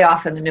now I'm way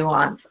off in the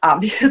nuance,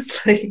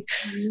 obviously.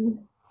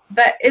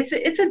 But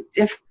it's a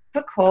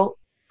difficult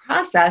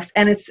process,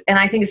 and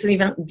I think it's an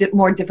even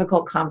more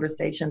difficult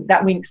conversation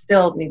that we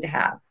still need to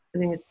have. I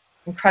think it's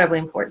incredibly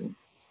important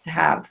to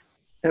have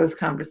those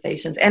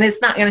conversations, and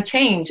it's not going to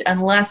change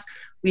unless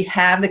we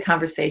have the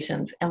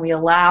conversations and we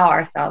allow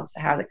ourselves to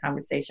have the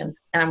conversations.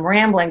 And I'm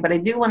rambling, but I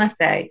do want to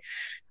say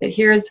that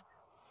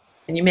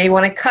and you may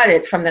want to cut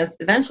it from this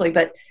eventually,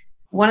 but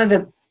one of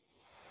the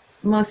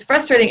most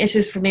frustrating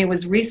issues for me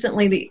was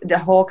recently the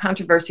whole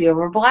controversy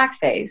over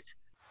blackface.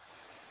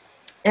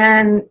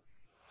 And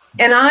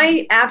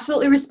I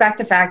absolutely respect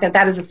the fact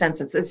that is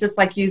offensive. It's just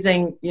like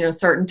using,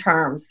 certain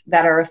terms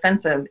that are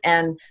offensive.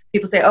 And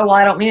people say, oh, well,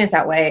 I don't mean it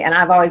that way. And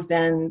I've always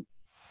been,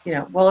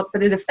 well,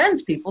 but it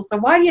offends people. So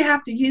why do you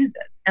have to use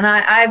it? And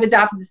I've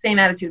adopted the same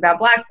attitude about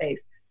blackface.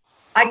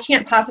 I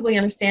can't possibly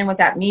understand what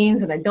that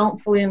means. And I don't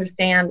fully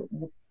understand,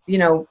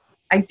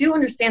 I do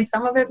understand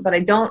some of it, but I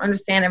don't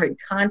understand every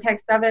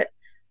context of it.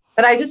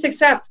 But I just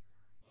accept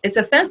it's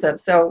offensive.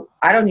 So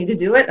I don't need to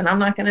do it, and I'm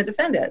not going to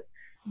defend it.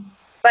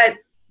 But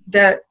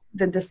the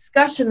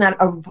discussion that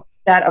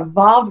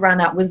evolved around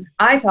that was,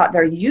 I thought,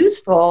 very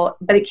useful,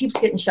 but it keeps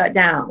getting shut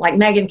down. Like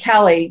Megyn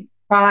Kelly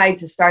tried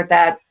to start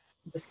that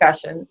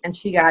discussion, and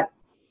she got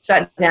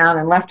shut down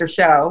and left her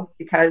show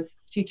because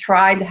she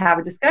tried to have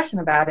a discussion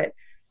about it.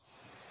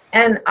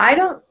 And I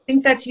don't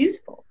think that's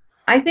useful.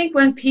 I think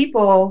when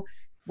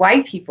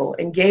white people,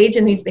 engage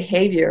in these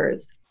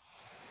behaviors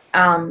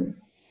and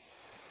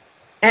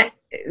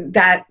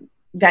that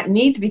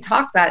need to be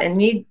talked about and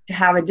need to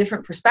have a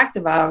different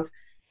perspective of,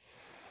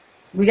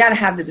 we got to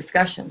have the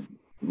discussion.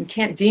 We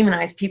can't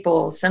demonize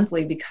people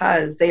simply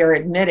because they are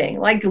admitting.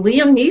 Like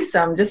Liam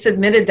Neeson just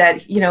admitted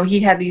that, he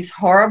had these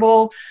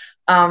horrible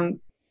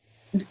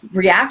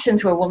reaction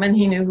to a woman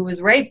he knew who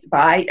was raped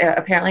by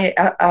apparently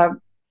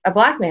a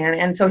black man.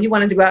 And so he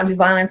wanted to go out and do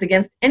violence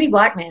against any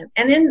black man.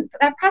 And in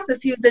that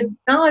process, he was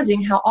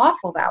acknowledging how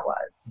awful that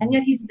was. And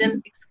yet he's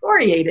been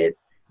excoriated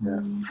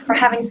for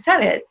having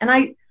said it. And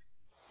I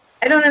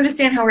don't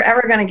understand how we're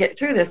ever going to get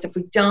through this if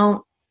we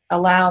don't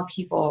allow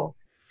people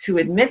to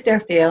admit their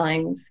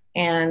failings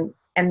and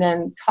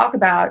then talk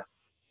about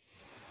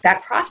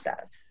that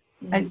process.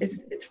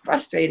 It's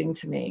frustrating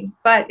to me,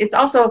 but it's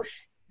also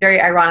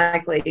very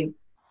ironically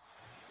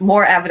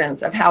more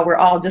evidence of how we're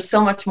all just so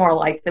much more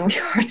alike than we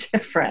are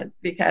different,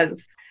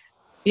 because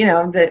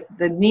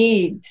the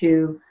need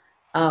to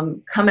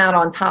come out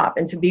on top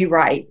and to be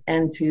right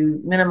and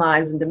to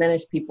minimize and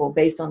diminish people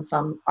based on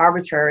some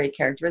arbitrary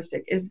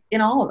characteristic is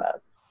in all of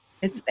us.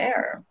 It's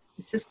there.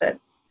 It's just that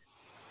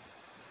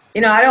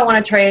I don't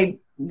want to trade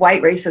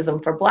white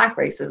racism for black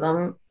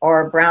racism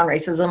or brown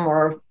racism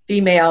or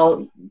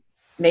female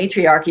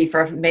matriarchy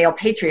for male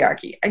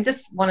patriarchy. I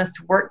just want us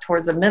to work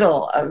towards the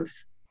middle of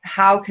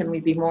how can we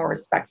be more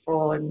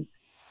respectful, and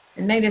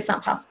maybe it's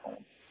not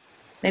possible.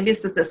 Maybe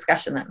it's the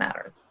discussion that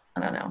matters.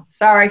 I don't know.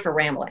 Sorry for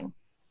rambling.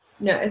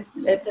 No,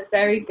 it's a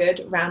very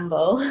good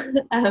ramble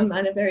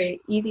and a very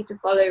easy to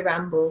follow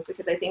ramble,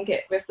 because I think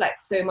it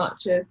reflects so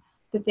much of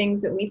the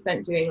things that we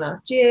spent doing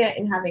last year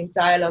in having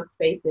dialogue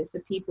spaces for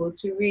people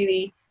to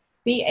really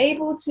be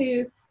able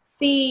to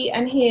see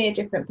and hear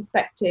different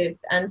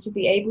perspectives and to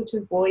be able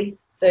to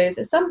voice those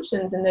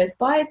assumptions and those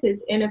biases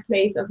in a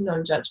place of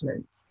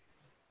non-judgment.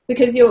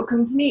 Because you're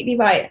completely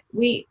right.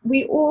 We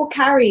all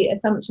carry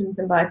assumptions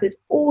and biases,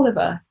 all of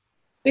us,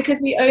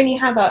 because we only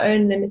have our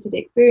own limited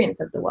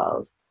experience of the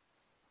world.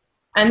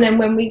 And then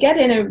when we get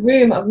in a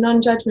room of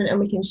non-judgment and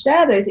we can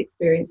share those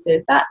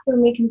experiences, that's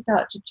when we can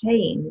start to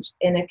change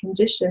in a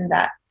condition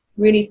that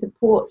really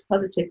supports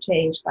positive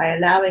change by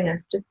allowing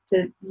us just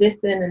to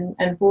listen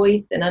and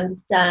voice and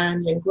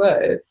understand and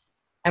grow.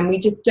 And we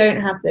just don't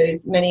have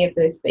many of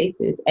those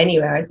spaces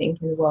anywhere, I think,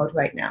 in the world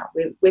right now.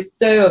 We're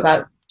so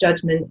about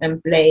judgment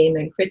and blame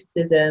and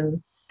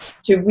criticism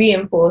to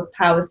reinforce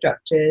power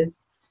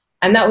structures.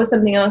 And that was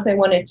something else I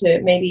wanted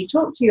to maybe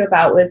talk to you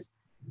about, was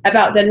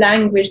about the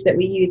language that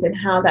we use and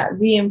how that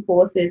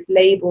reinforces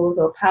labels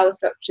or power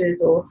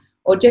structures or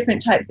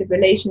different types of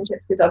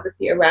relationships. Because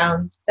obviously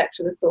around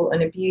sexual assault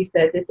and abuse,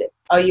 there's this,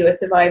 are you a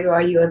survivor?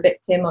 Are you a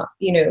victim? Or,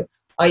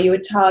 Are you a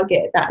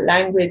target? That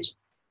language,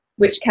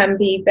 which can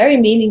be very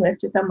meaningless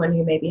to someone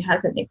who maybe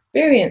hasn't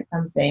experienced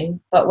something,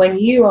 but when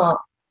you are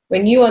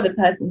the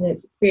person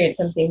that's experienced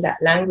something, that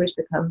language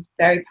becomes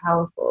very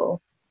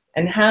powerful.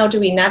 And how do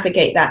we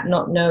navigate that,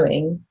 not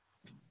knowing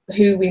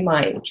who we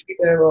might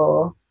trigger,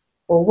 or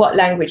what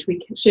language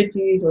we should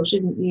use or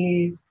shouldn't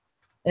use?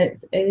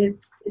 It is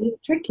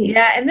tricky.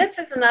 Yeah, and this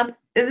is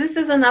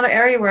another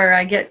area where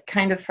I get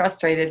kind of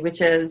frustrated,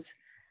 which is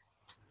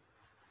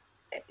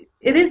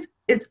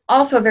it's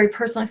also a very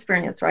personal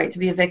experience, right, to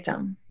be a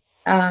victim.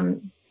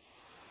 And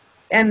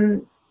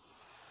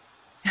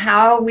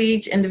how we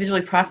each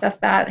individually process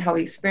that, how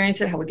we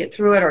experience it, how we get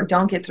through it or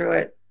don't get through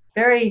it,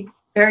 very,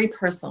 very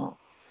personal.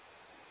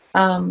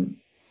 I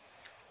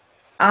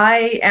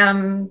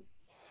am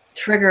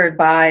triggered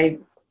by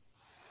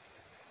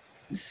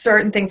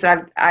certain things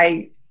that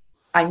I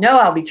know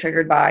I'll be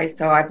triggered by,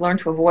 so I've learned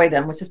to avoid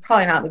them, which is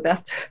probably not the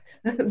best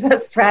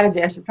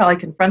strategy. I should probably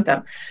confront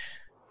them.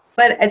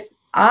 But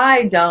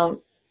I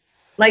don't,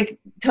 like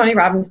Tony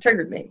Robbins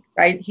triggered me,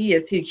 right?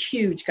 He's a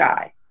huge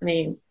guy. I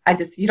mean,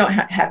 you don't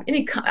have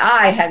any,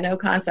 I had no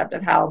concept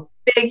of how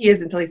big he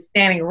is until he's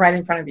standing right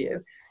in front of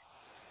you.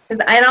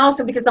 And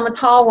also because I'm a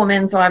tall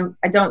woman, so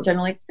I don't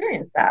generally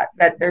experience that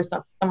there's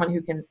someone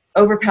who can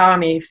overpower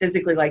me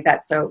physically like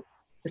that so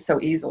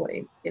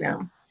easily, you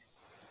know.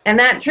 And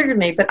that triggered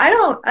me, but I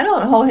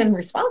don't hold him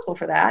responsible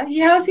for that.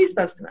 How is he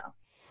supposed to know?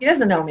 He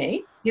doesn't know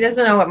me. He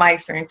doesn't know what my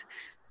experience.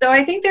 So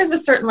I think there's a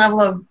certain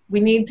level of we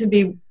need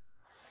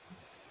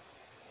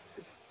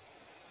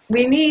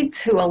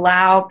to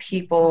allow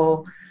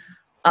people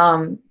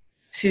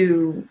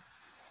to.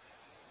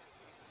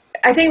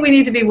 I think we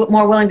need to be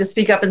more willing to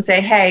speak up and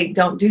say, hey,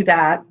 don't do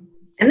that.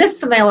 And this is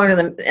something I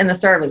learned in the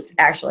service,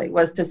 actually,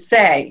 was to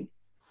say,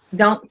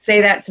 don't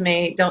say that to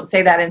me. Don't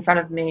say that in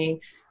front of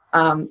me.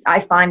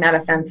 I find that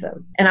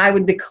offensive. And I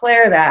would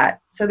declare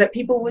that so that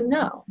people would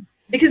know.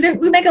 Because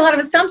we make a lot of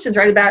assumptions,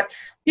 right, about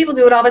people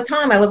do it all the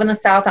time. I live in the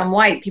South. I'm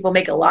white. People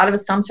make a lot of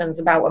assumptions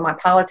about what my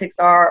politics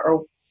are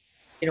or,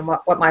 you know,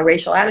 what my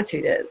racial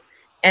attitude is.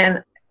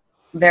 And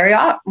very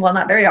often, well,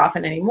 not very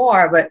often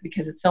anymore, but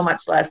because it's so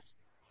much less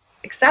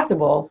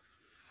acceptable,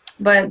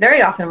 but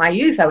very often in my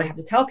youth I would have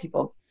to tell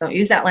people, don't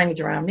use that language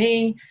around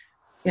me,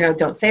 you know,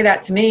 don't say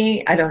that to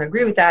me, I don't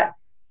agree with that,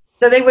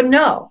 so they would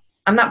know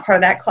I'm not part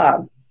of that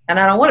club and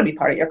I don't want to be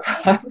part of your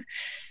club.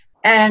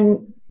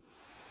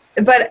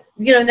 But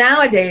you know,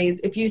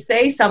 nowadays if you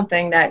say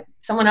something that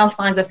someone else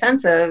finds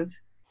offensive,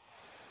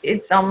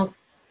 it's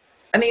almost,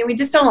 I mean, we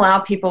just don't allow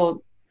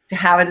people to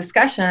have a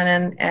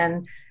discussion,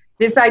 and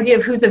this idea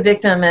of who's a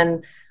victim,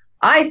 and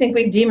I think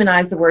we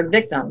demonize the word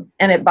victim,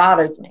 and it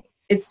bothers me.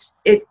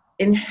 It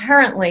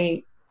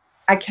inherently,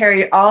 I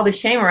carry all the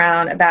shame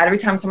around about every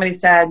time somebody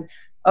said,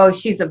 oh,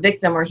 she's a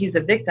victim or he's a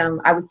victim,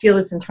 I would feel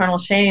this internal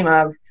shame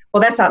of,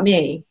 well, that's not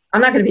me.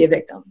 I'm not going to be a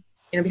victim,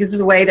 you know, because of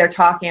the way they're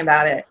talking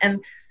about it.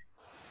 And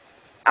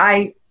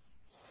I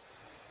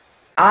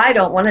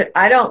don't want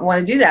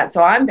to do that.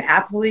 So I'm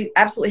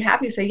absolutely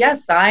happy to say,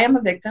 yes, I am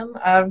a victim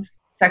of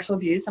sexual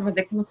abuse. I'm a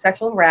victim of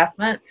sexual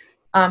harassment.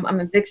 I'm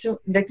a victim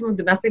of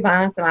domestic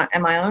violence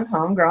in my own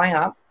home growing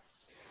up.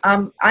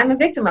 I'm a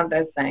victim of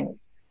those things.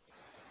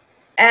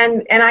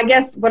 And I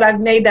guess what I've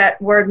made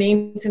that word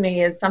mean to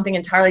me is something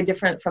entirely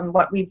different from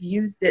what we've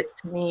used it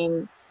to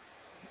mean,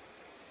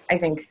 I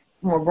think,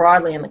 more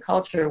broadly in the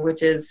culture,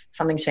 which is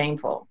something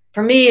shameful.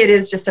 For me, it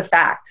is just a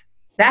fact.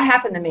 That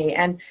happened to me.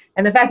 And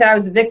the fact that I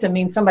was a victim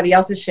means somebody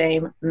else's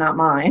shame, not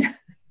mine.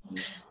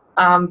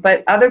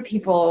 But other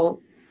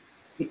people,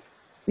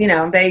 you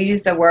know, they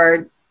use the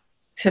word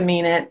to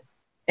mean it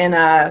in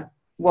a,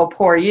 well,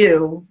 poor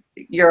you,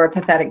 you're a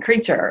pathetic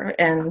creature,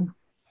 and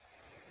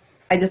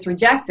I just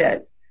reject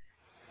it.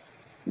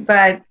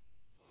 But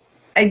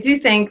I do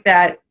think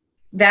that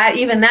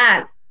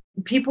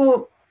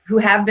people who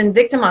have been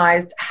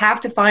victimized have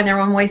to find their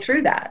own way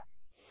through that.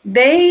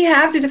 They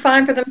have to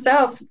define for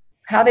themselves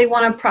how they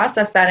want to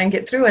process that and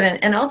get through it.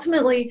 And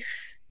ultimately,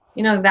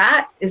 you know,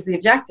 that is the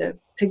objective,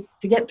 to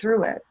get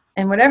through it.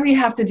 And whatever you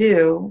have to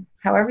do,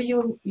 however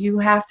you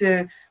have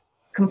to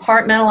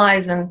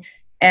compartmentalize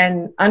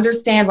and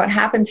understand what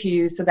happened to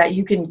you so that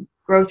you can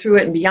grow through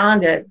it and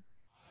beyond it,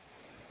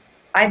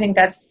 I think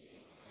that's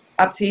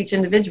up to each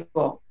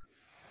individual.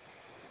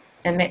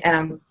 And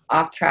I'm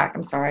off track,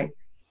 I'm sorry.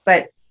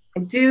 But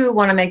I do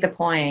want to make the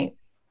point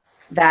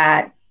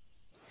that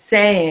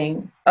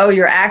saying, oh,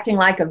 you're acting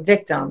like a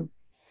victim,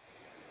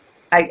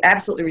 I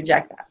absolutely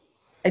reject that.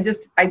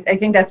 I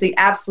think that's the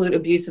absolute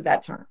abuse of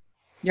that term.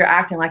 You're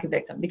acting like a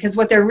victim. Because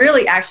what they're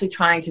really actually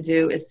trying to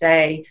do is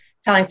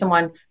telling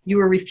someone you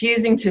are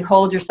refusing to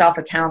hold yourself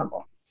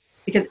accountable.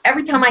 Because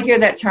every time I hear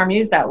that term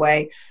used that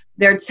way,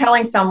 they're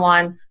telling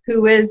someone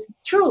who is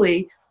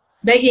truly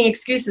making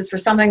excuses for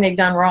something they've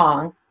done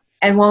wrong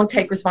and won't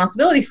take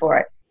responsibility for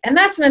it. And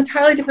that's an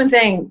entirely different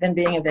thing than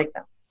being a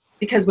victim.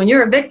 Because when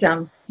you're a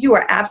victim, you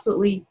are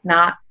absolutely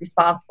not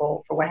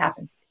responsible for what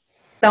happened to you.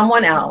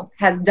 Someone else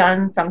has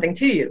done something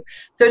to you.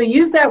 So to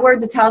use that word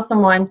to tell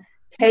someone,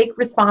 take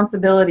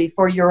responsibility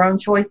for your own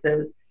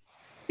choices,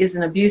 is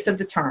an abuse of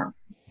the term.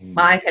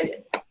 My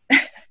opinion.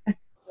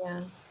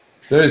 Yeah.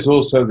 There is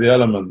also the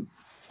element,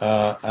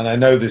 and I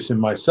know this in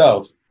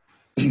myself.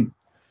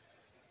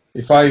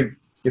 if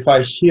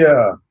I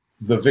hear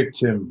the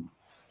victim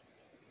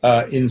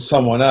in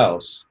someone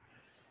else,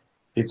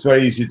 it's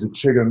very easy to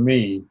trigger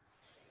me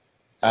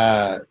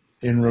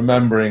in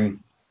remembering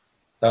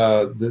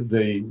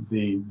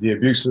the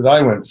abuse that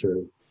I went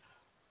through,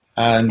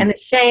 And the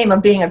shame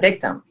of being a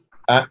victim.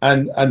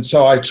 And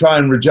so I try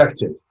and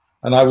reject it,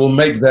 and I will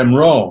make them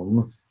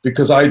wrong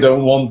because I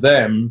don't want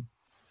them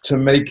to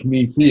make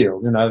me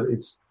feel.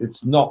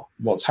 It's not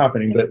what's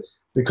happening, but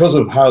because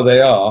of how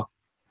they are,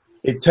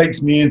 it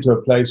takes me into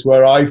a place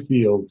where I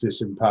feel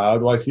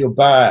disempowered, or I feel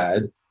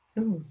bad,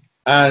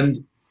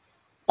 and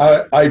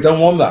I don't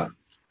want that.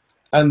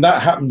 And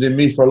that happened in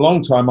me for a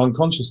long time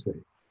unconsciously.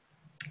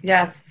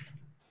 Yes.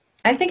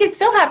 I think it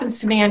still happens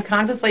to me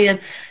unconsciously, and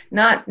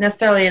not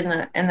necessarily in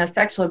the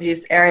sexual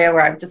abuse area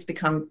where I've just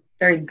become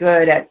very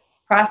good at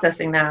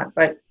processing that,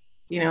 but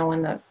in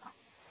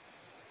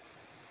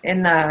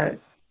the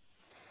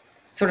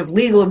sort of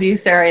legal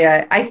abuse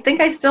area, I think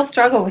I still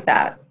struggle with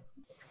that.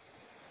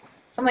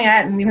 Something I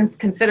hadn't even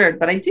considered,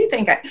 but I do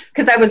think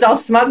because I was all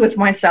smug with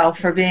myself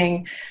for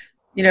being,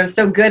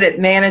 so good at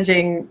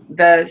managing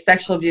the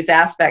sexual abuse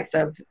aspects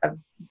of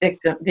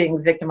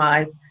being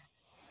victimized.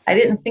 I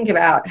didn't think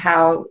about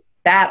how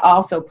that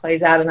also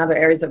plays out in other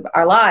areas of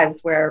our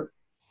lives where,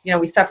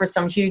 we suffer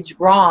some huge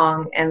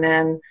wrong and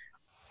then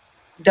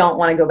don't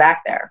want to go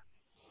back there.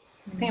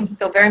 I think I'm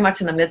still very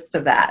much in the midst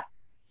of that.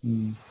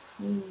 And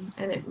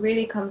it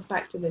really comes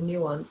back to the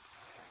nuance,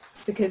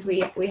 because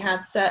we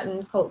have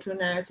certain cultural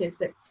narratives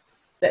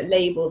that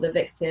label the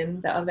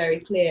victim, that are very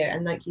clear,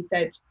 and like you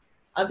said,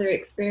 other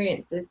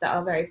experiences that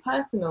are very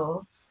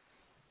personal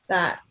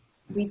that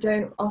we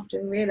don't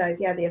often realize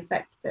the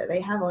effects that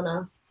they have on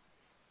us,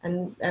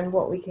 and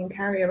what we can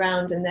carry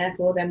around, and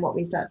therefore then what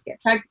we start to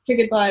get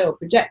triggered by or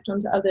project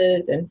onto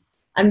others, and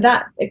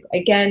that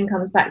again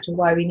comes back to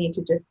why we need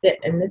to just sit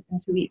and listen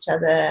to each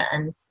other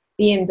and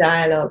be in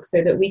dialogue,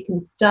 so that we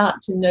can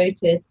start to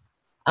notice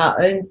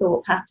our own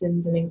thought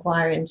patterns and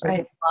inquire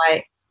into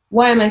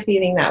why am I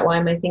feeling that, why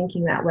am I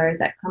thinking that, where is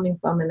that coming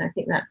from. And I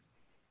think that's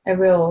a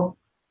real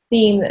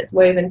theme that's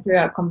woven through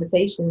our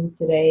conversations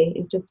today,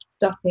 is just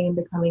stopping and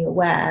becoming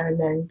aware, and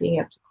then being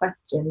able to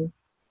question,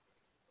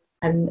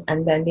 and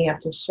then being able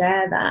to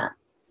share that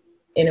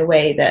in a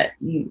way that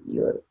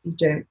you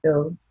don't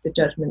feel the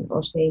judgment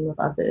or shame of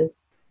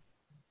others,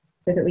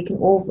 so that we can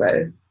all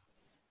grow.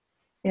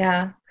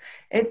 Yeah,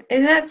 and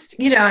that's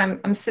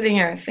I'm sitting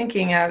here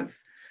thinking of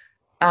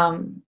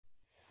how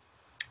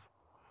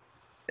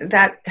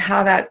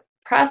that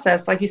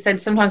process, like you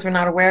said, sometimes we're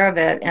not aware of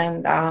it,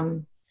 and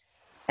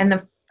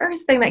the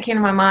first thing that came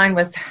to my mind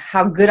was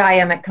how good I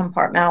am at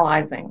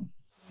compartmentalizing,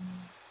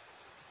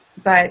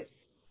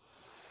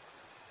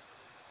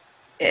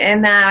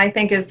 and that I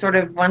think is sort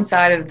of one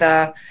side of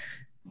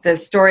the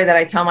story that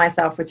I tell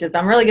myself, which is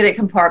I'm really good at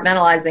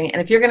compartmentalizing,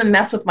 and if you're going to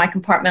mess with my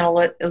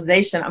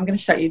compartmentalization, I'm going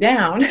to shut you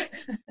down. If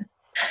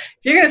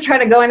you're going to try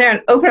to go in there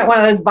and open up one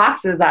of those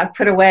boxes I've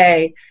put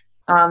away,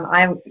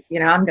 I'm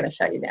going to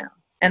shut you down.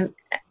 And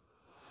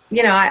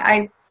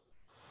I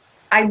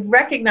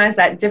recognize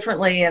that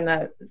differently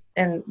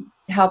in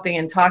helping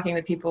and talking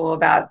to people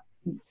about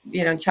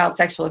child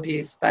sexual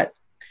abuse, but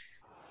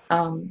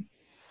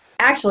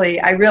actually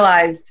I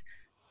realized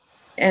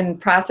in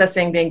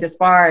processing being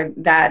disbarred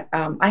that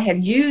I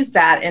had used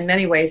that in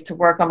many ways to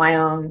work on my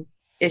own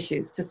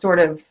issues, to sort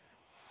of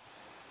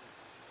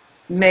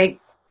make,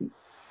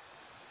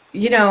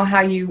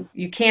 how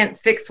you can't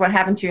fix what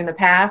happened to you in the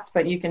past,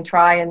 but you can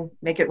try and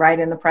make it right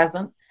in the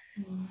present.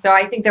 Mm-hmm. So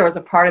I think there was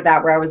a part of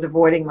that where I was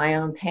avoiding my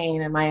own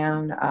pain and my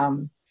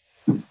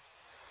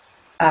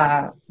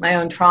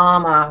own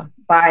trauma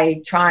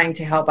by trying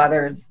to help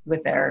others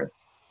with theirs.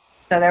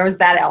 So there was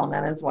that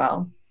element as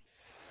well.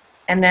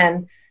 And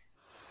then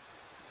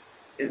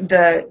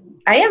I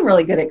am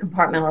really good at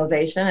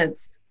compartmentalization.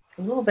 It's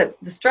a little bit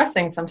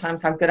distressing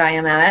sometimes how good I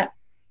am at it,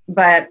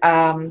 but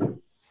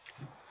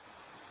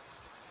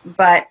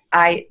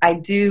I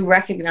do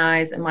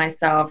recognize in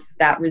myself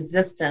that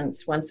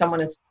resistance when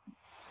someone is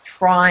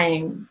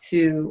trying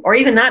to, or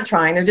even not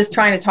trying, they're just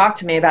trying to talk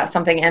to me about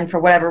something, and for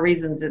whatever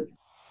reasons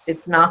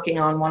it's knocking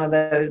on one of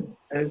those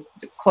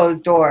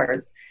closed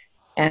doors,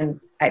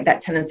 and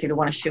that tendency to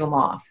want to shoo them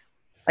off.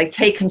 Like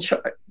take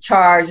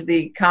charge of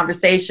the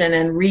conversation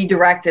and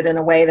redirect it in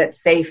a way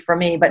that's safe for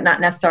me, but not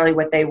necessarily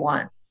what they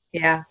want.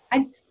 Yeah,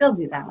 I still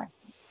do that.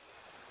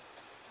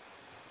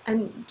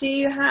 And do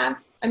you have,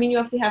 you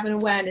obviously have an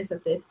awareness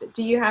of this, but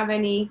do you have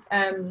any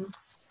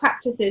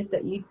practices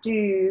that you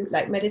do,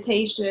 like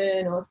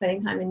meditation or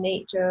spending time in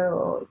nature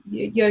or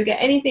yoga,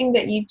 anything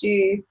that you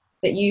do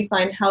that you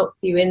find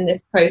helps you in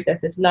this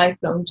process, this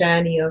lifelong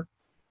journey of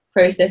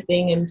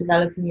processing and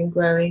developing and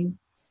growing?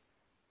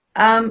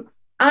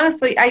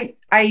 Honestly, I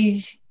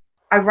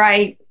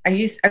write. I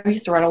used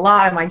to write a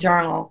lot in my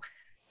journal,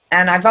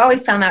 and I've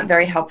always found that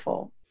very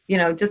helpful.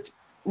 Just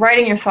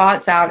writing your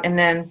thoughts out, and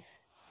then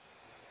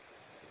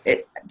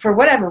for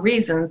whatever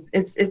reasons,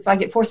 it's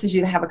like it forces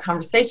you to have a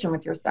conversation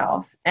with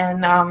yourself.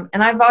 And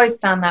I've always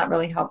found that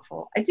really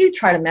helpful. I do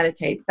try to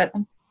meditate, but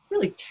I'm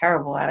really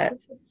terrible at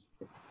it.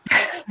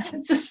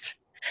 It's just,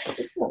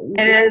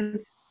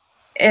 it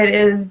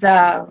is,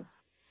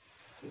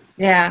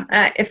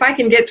 if I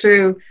can get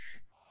through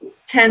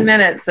 10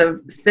 minutes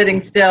of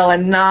sitting still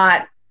and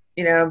not,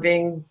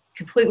 being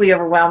completely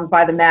overwhelmed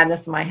by the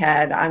madness in my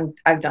head,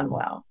 I've done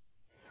well.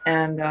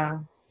 And,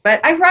 but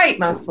I write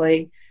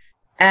mostly.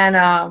 And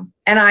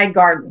I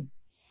garden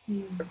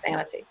for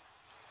sanity.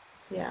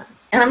 Yeah.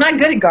 And I'm not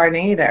good at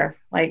gardening either.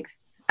 Like,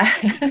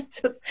 I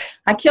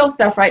kill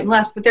stuff right and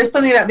left. But there's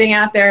something about being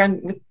out there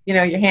and with,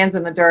 your hands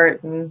in the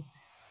dirt, and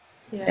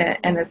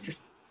it's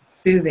just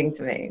soothing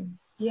to me.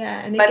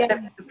 Yeah. And but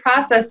again, the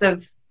process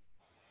of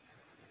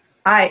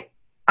I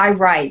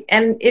write,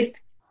 and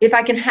if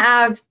I can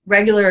have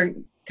regular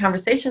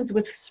conversations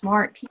with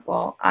smart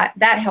people,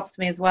 that helps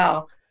me as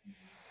well.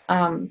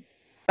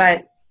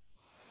 But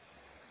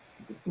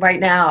right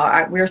now,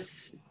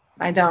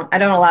 I don't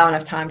allow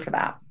enough time for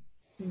that.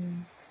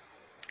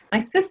 My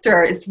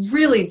sister is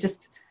really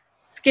just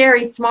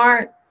scary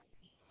smart,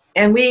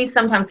 and we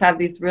sometimes have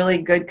these really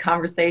good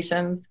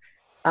conversations,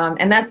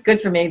 and that's good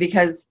for me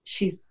because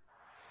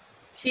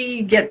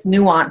she gets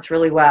nuance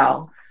really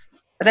well,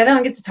 but I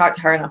don't get to talk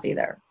to her enough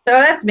either. So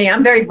that's me.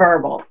 I'm very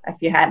verbal, if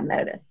you hadn't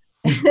noticed.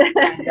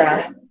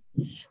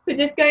 But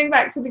just going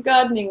back to the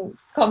gardening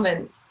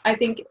comment, I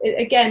think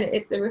again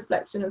it's the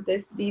reflection of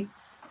these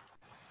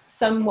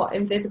somewhat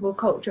invisible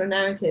cultural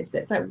narratives.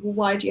 It's like, well,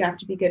 why do you have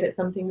to be good at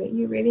something that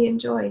you really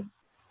enjoy?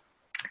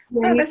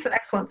 Oh, that's an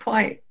excellent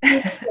point.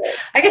 I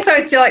guess I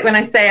always feel like when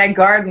I say I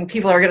garden,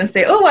 people are going to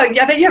say, oh, well,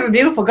 yeah, I bet you have a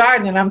beautiful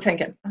garden. And I'm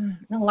thinking,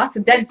 lots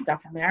of dead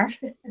stuff in there.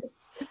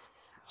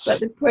 But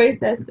the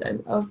process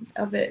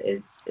of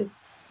it is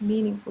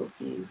meaningful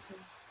to you. So.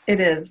 It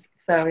is.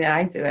 So, yeah,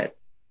 I do it.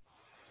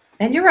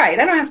 And you're right.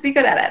 I don't have to be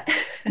good at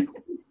it.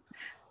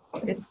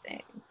 Good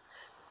thing.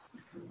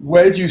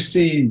 Where do you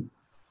see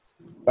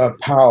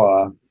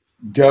power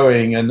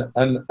going,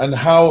 and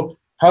how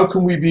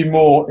can we be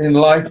more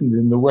enlightened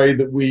in the way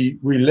that we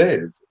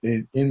live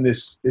in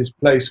this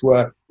place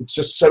where it's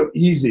just so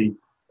easy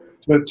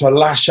to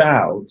lash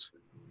out?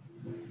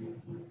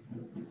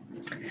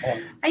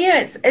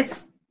 It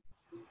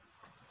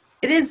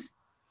is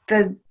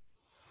the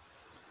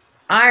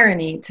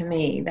irony to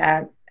me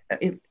that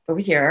over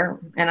here,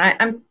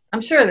 and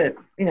I'm sure that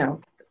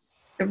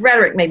the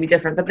rhetoric may be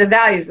different, but the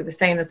values are the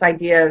same. This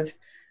idea of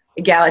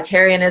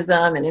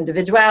egalitarianism and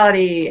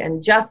individuality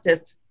and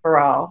justice for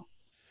all.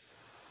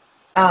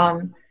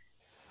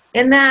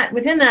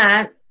 Within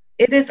that,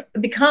 it has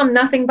become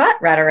nothing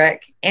but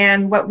rhetoric,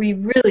 and what we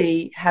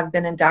really have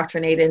been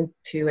indoctrinated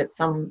into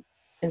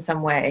in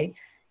some way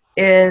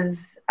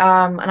is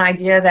an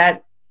idea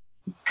that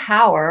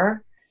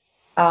power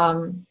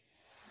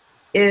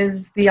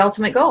is the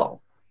ultimate goal.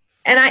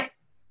 And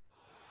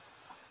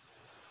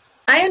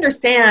I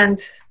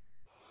understand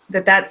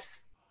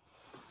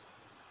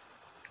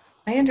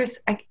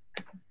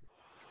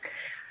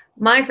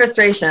my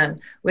frustration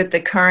with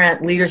the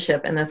current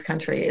leadership in this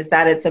country is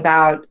that it's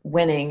about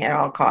winning at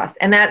all costs.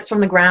 And that's from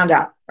the ground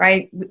up,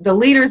 right? The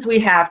leaders we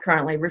have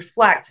currently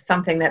reflect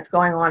something that's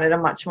going on at a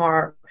much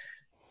more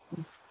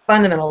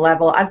fundamental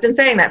level. I've been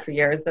saying that for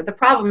years, that the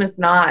problem is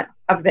not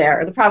up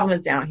there. The problem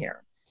is down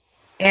here.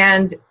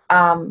 And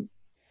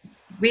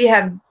we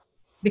have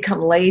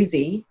become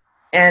lazy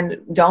and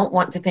don't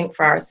want to think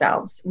for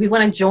ourselves. We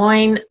want to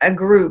join a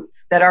group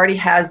that already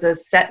has a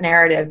set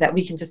narrative that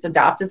we can just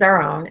adopt as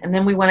our own, and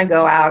then we want to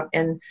go out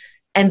and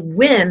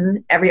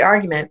win every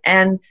argument.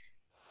 And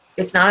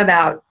it's not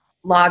about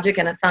logic,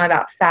 and it's not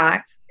about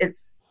facts,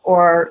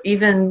 or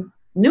even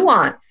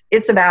nuance.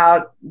 It's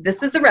about,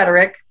 this is the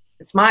rhetoric,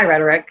 it's my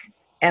rhetoric,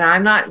 and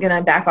I'm not going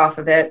to back off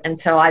of it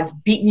until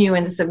I've beaten you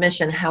into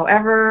submission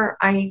however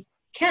I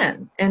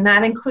can. And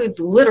that includes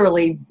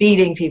literally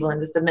beating people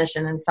into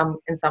submission in some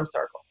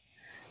circles.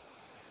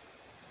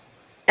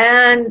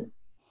 And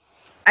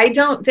I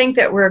don't think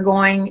that we're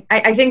going,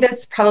 I think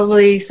that's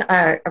probably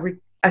a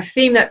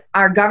theme that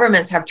our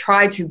governments have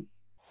tried to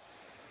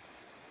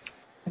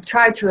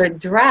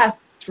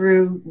address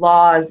through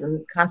laws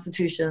and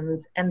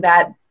constitutions, and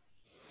that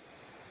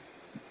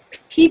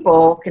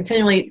people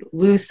continually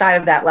lose sight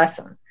of that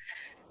lesson.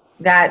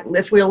 That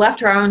if we're left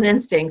to our own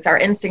instincts, our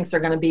instincts are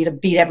going to be to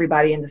beat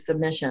everybody into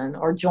submission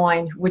or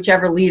join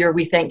whichever leader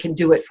we think can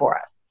do it for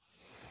us.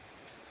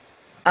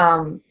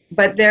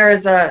 But there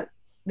is an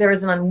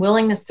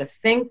unwillingness to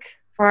think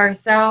for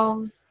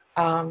ourselves.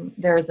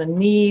 There is a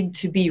need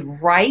to be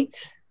right.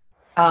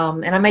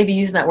 And I may be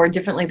using that word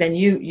differently than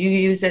you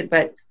use it,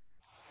 but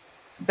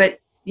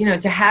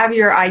to have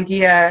your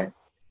idea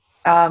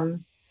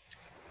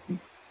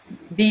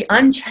be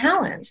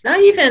unchallenged, not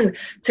even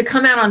to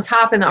come out on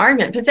top in the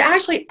argument, but to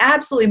actually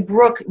absolutely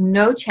brook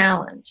no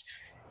challenge.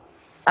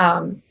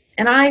 And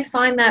I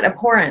find that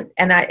abhorrent,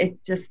 and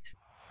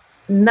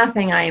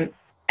nothing I am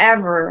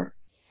ever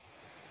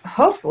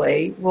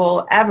hopefully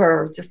will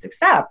ever just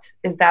accept,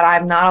 is that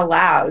I'm not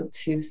allowed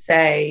to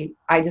say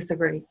I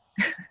disagree.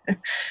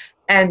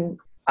 And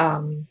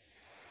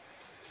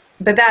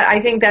but that, I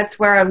think that's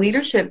where our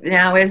leadership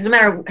now is. No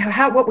matter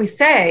what we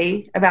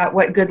say about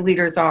what good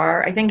leaders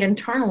are, I think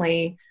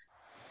internally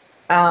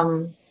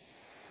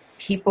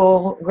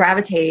people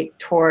gravitate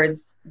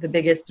towards the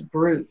biggest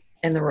brute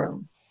in the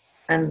room,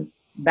 and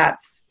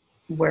that's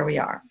where we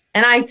are.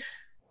 And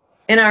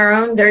in our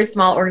own very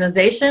small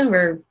organization,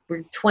 we're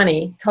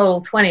 20 total,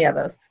 20 of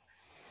us.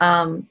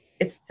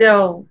 It's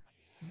still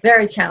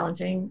very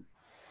challenging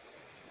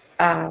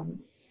to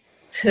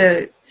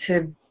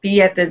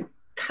be at the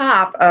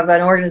top of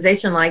an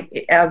organization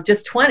like of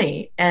just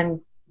 20 and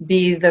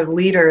be the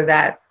leader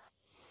that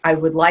I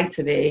would like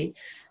to be,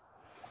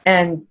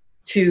 and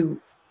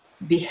to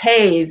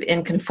behave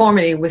in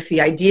conformity with the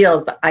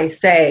ideals I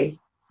say,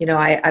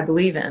 I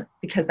believe in,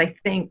 because I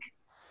think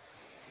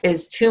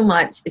is too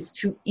much. It's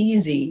too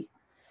easy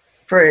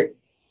for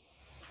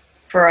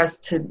us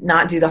to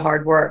not do the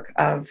hard work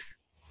of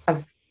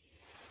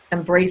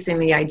embracing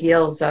the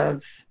ideals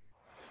of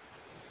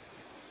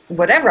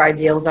whatever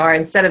ideals are,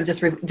 instead of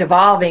just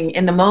devolving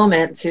in the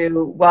moment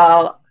to,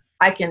 well,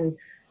 I can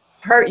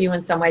hurt you in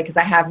some way because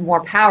I have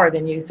more power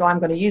than you, so I'm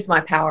going to use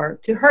my power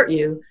to hurt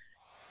you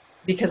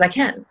because I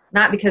can,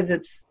 not because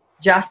it's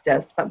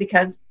justice, but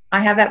because I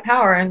have that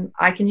power and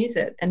I can use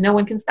it and no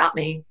one can stop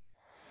me.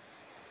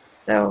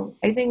 So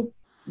I think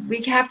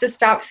we have to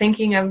stop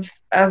thinking of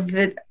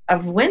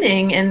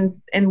winning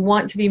and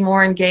want to be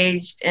more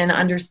engaged in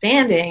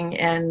understanding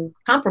and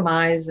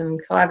compromise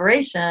and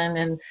collaboration.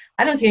 And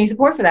I don't see any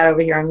support for that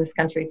over here in this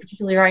country,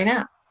 particularly right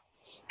now.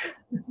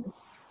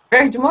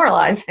 Very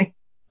demoralizing.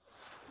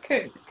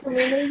 Can we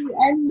maybe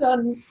end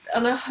on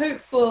a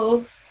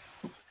hopeful,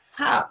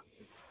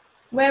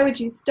 where would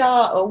you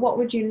start, or what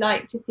would you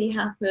like to see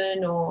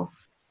happen? Or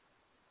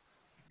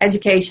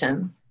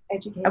education.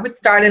 I would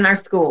start in our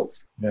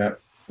schools. Yeah.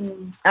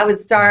 I would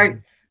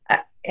start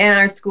in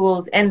our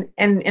schools, and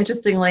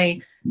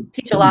interestingly,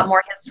 teach a lot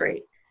more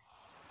history,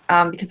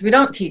 because we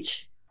don't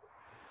teach,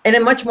 and a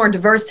much more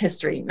diverse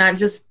history, not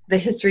just the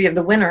history of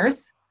the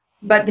winners,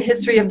 but the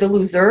history of the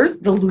losers.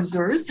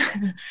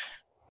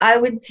 I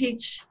would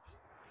teach.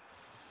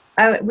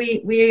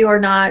 We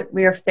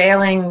are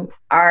failing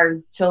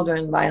our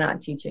children by not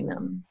teaching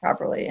them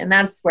properly, and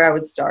that's where I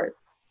would start.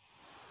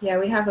 Yeah,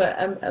 we have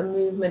a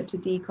movement to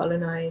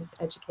decolonize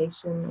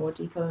education, or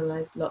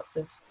decolonize lots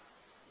of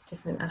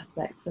different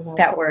aspects of our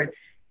that word,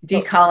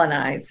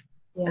 decolonize.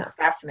 Yeah, that's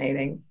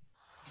fascinating.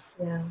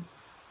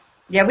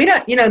 Yeah, we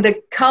don't.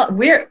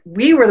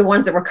 We were the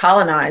ones that were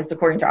colonized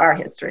according to our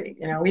history.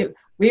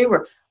 We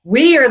are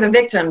the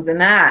victims in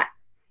that,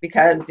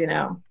 because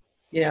the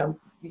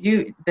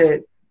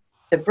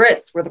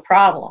Brits were the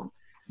problem.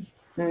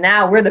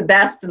 Now we're the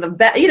best of the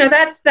best.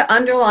 That's the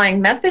underlying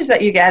message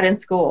that you get in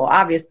school.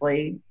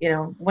 Obviously,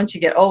 once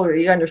you get older,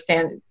 you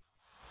understand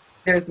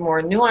there's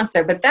more nuance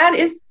there. But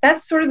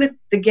that's sort of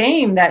the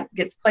game that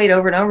gets played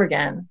over and over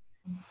again.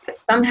 That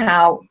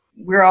somehow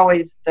we're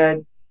always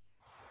the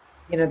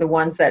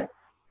ones that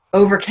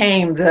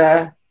overcame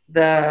the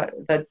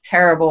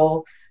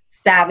terrible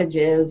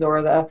savages,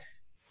 or the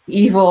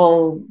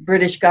evil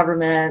British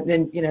government,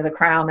 and the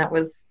crown that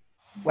was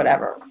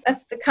whatever.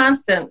 That's the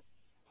constant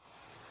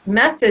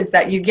message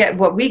that you get,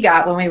 what we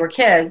got when we were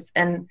kids.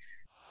 And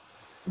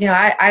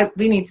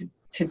we need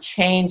to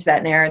change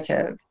that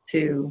narrative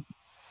to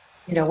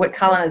what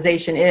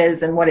colonization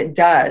is and what it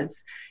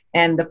does,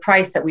 and the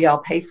price that we all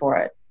pay for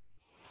it.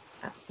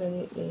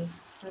 Absolutely.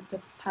 That's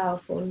a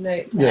powerful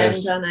note to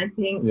end on, I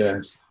think.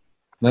 Yes.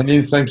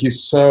 Nanine, thank you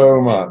so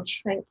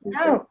much. Thank you.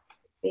 It's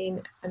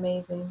been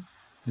amazing.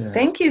 Yes.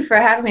 Thank you for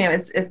having me.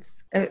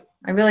 I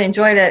really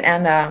enjoyed it,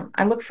 and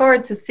I look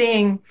forward to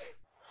seeing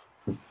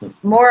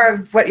more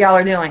of what y'all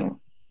are doing,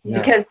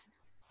 because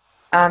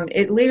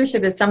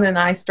leadership is something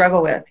that I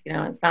struggle with.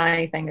 It's not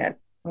anything that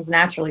was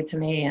naturally to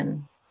me,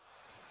 and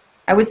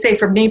I would say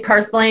for me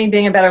personally,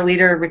 being a better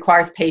leader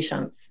requires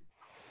patience.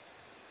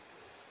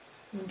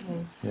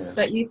 Okay. Yes.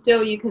 But you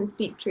can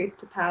speak truth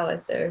to power,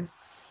 so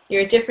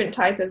you're a different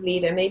type of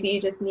leader. Maybe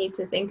you just need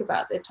to think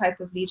about the type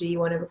of leader you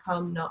want to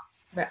become, not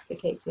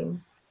replicating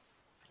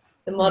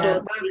the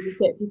models of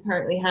leadership you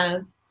currently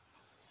have.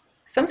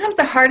 Sometimes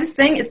the hardest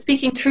thing is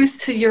speaking truth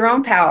to your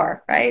own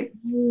power, right?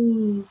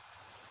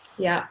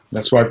 Yeah.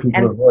 That's why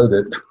people avoid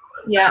it.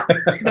 Yeah,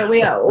 but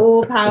we are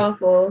all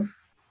powerful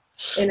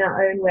in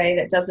our own way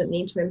that doesn't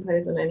need to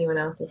impose on anyone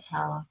else's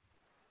power.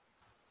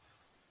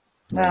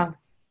 Well,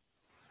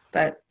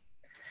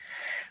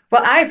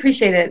 I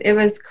appreciate it. It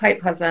was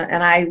quite pleasant,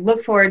 and I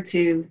look forward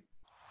to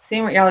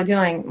seeing what y'all are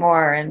doing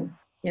more, and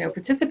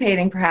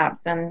participating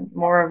perhaps in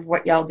more of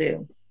what y'all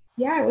do.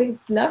 Yeah, we'd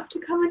love to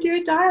come and do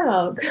a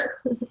dialogue.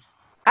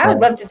 I would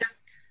love to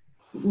just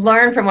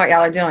learn from what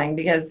y'all are doing,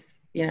 because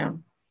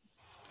I'm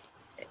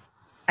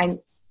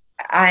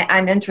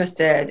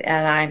interested,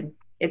 and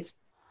it's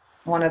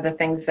one of the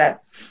things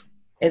that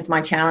is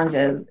my challenge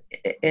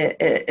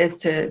is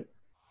to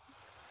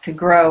to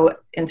grow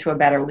into a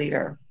better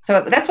leader.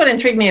 So that's what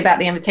intrigued me about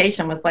the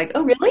invitation, was like,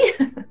 oh, really?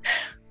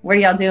 What are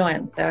y'all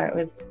doing?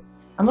 So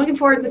I'm looking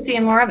forward to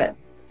seeing more of it.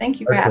 Thank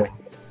you for having me.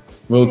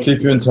 We'll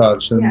keep you in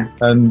touch,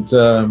 and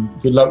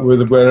good luck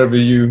with wherever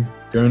you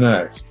go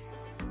next.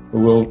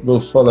 We'll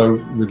follow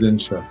with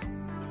interest.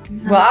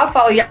 Well, I'll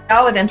follow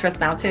y'all with interest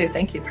now too.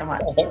 Thank you so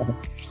much.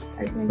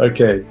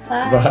 Okay.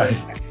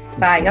 Bye.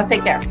 Bye. Y'all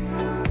take care.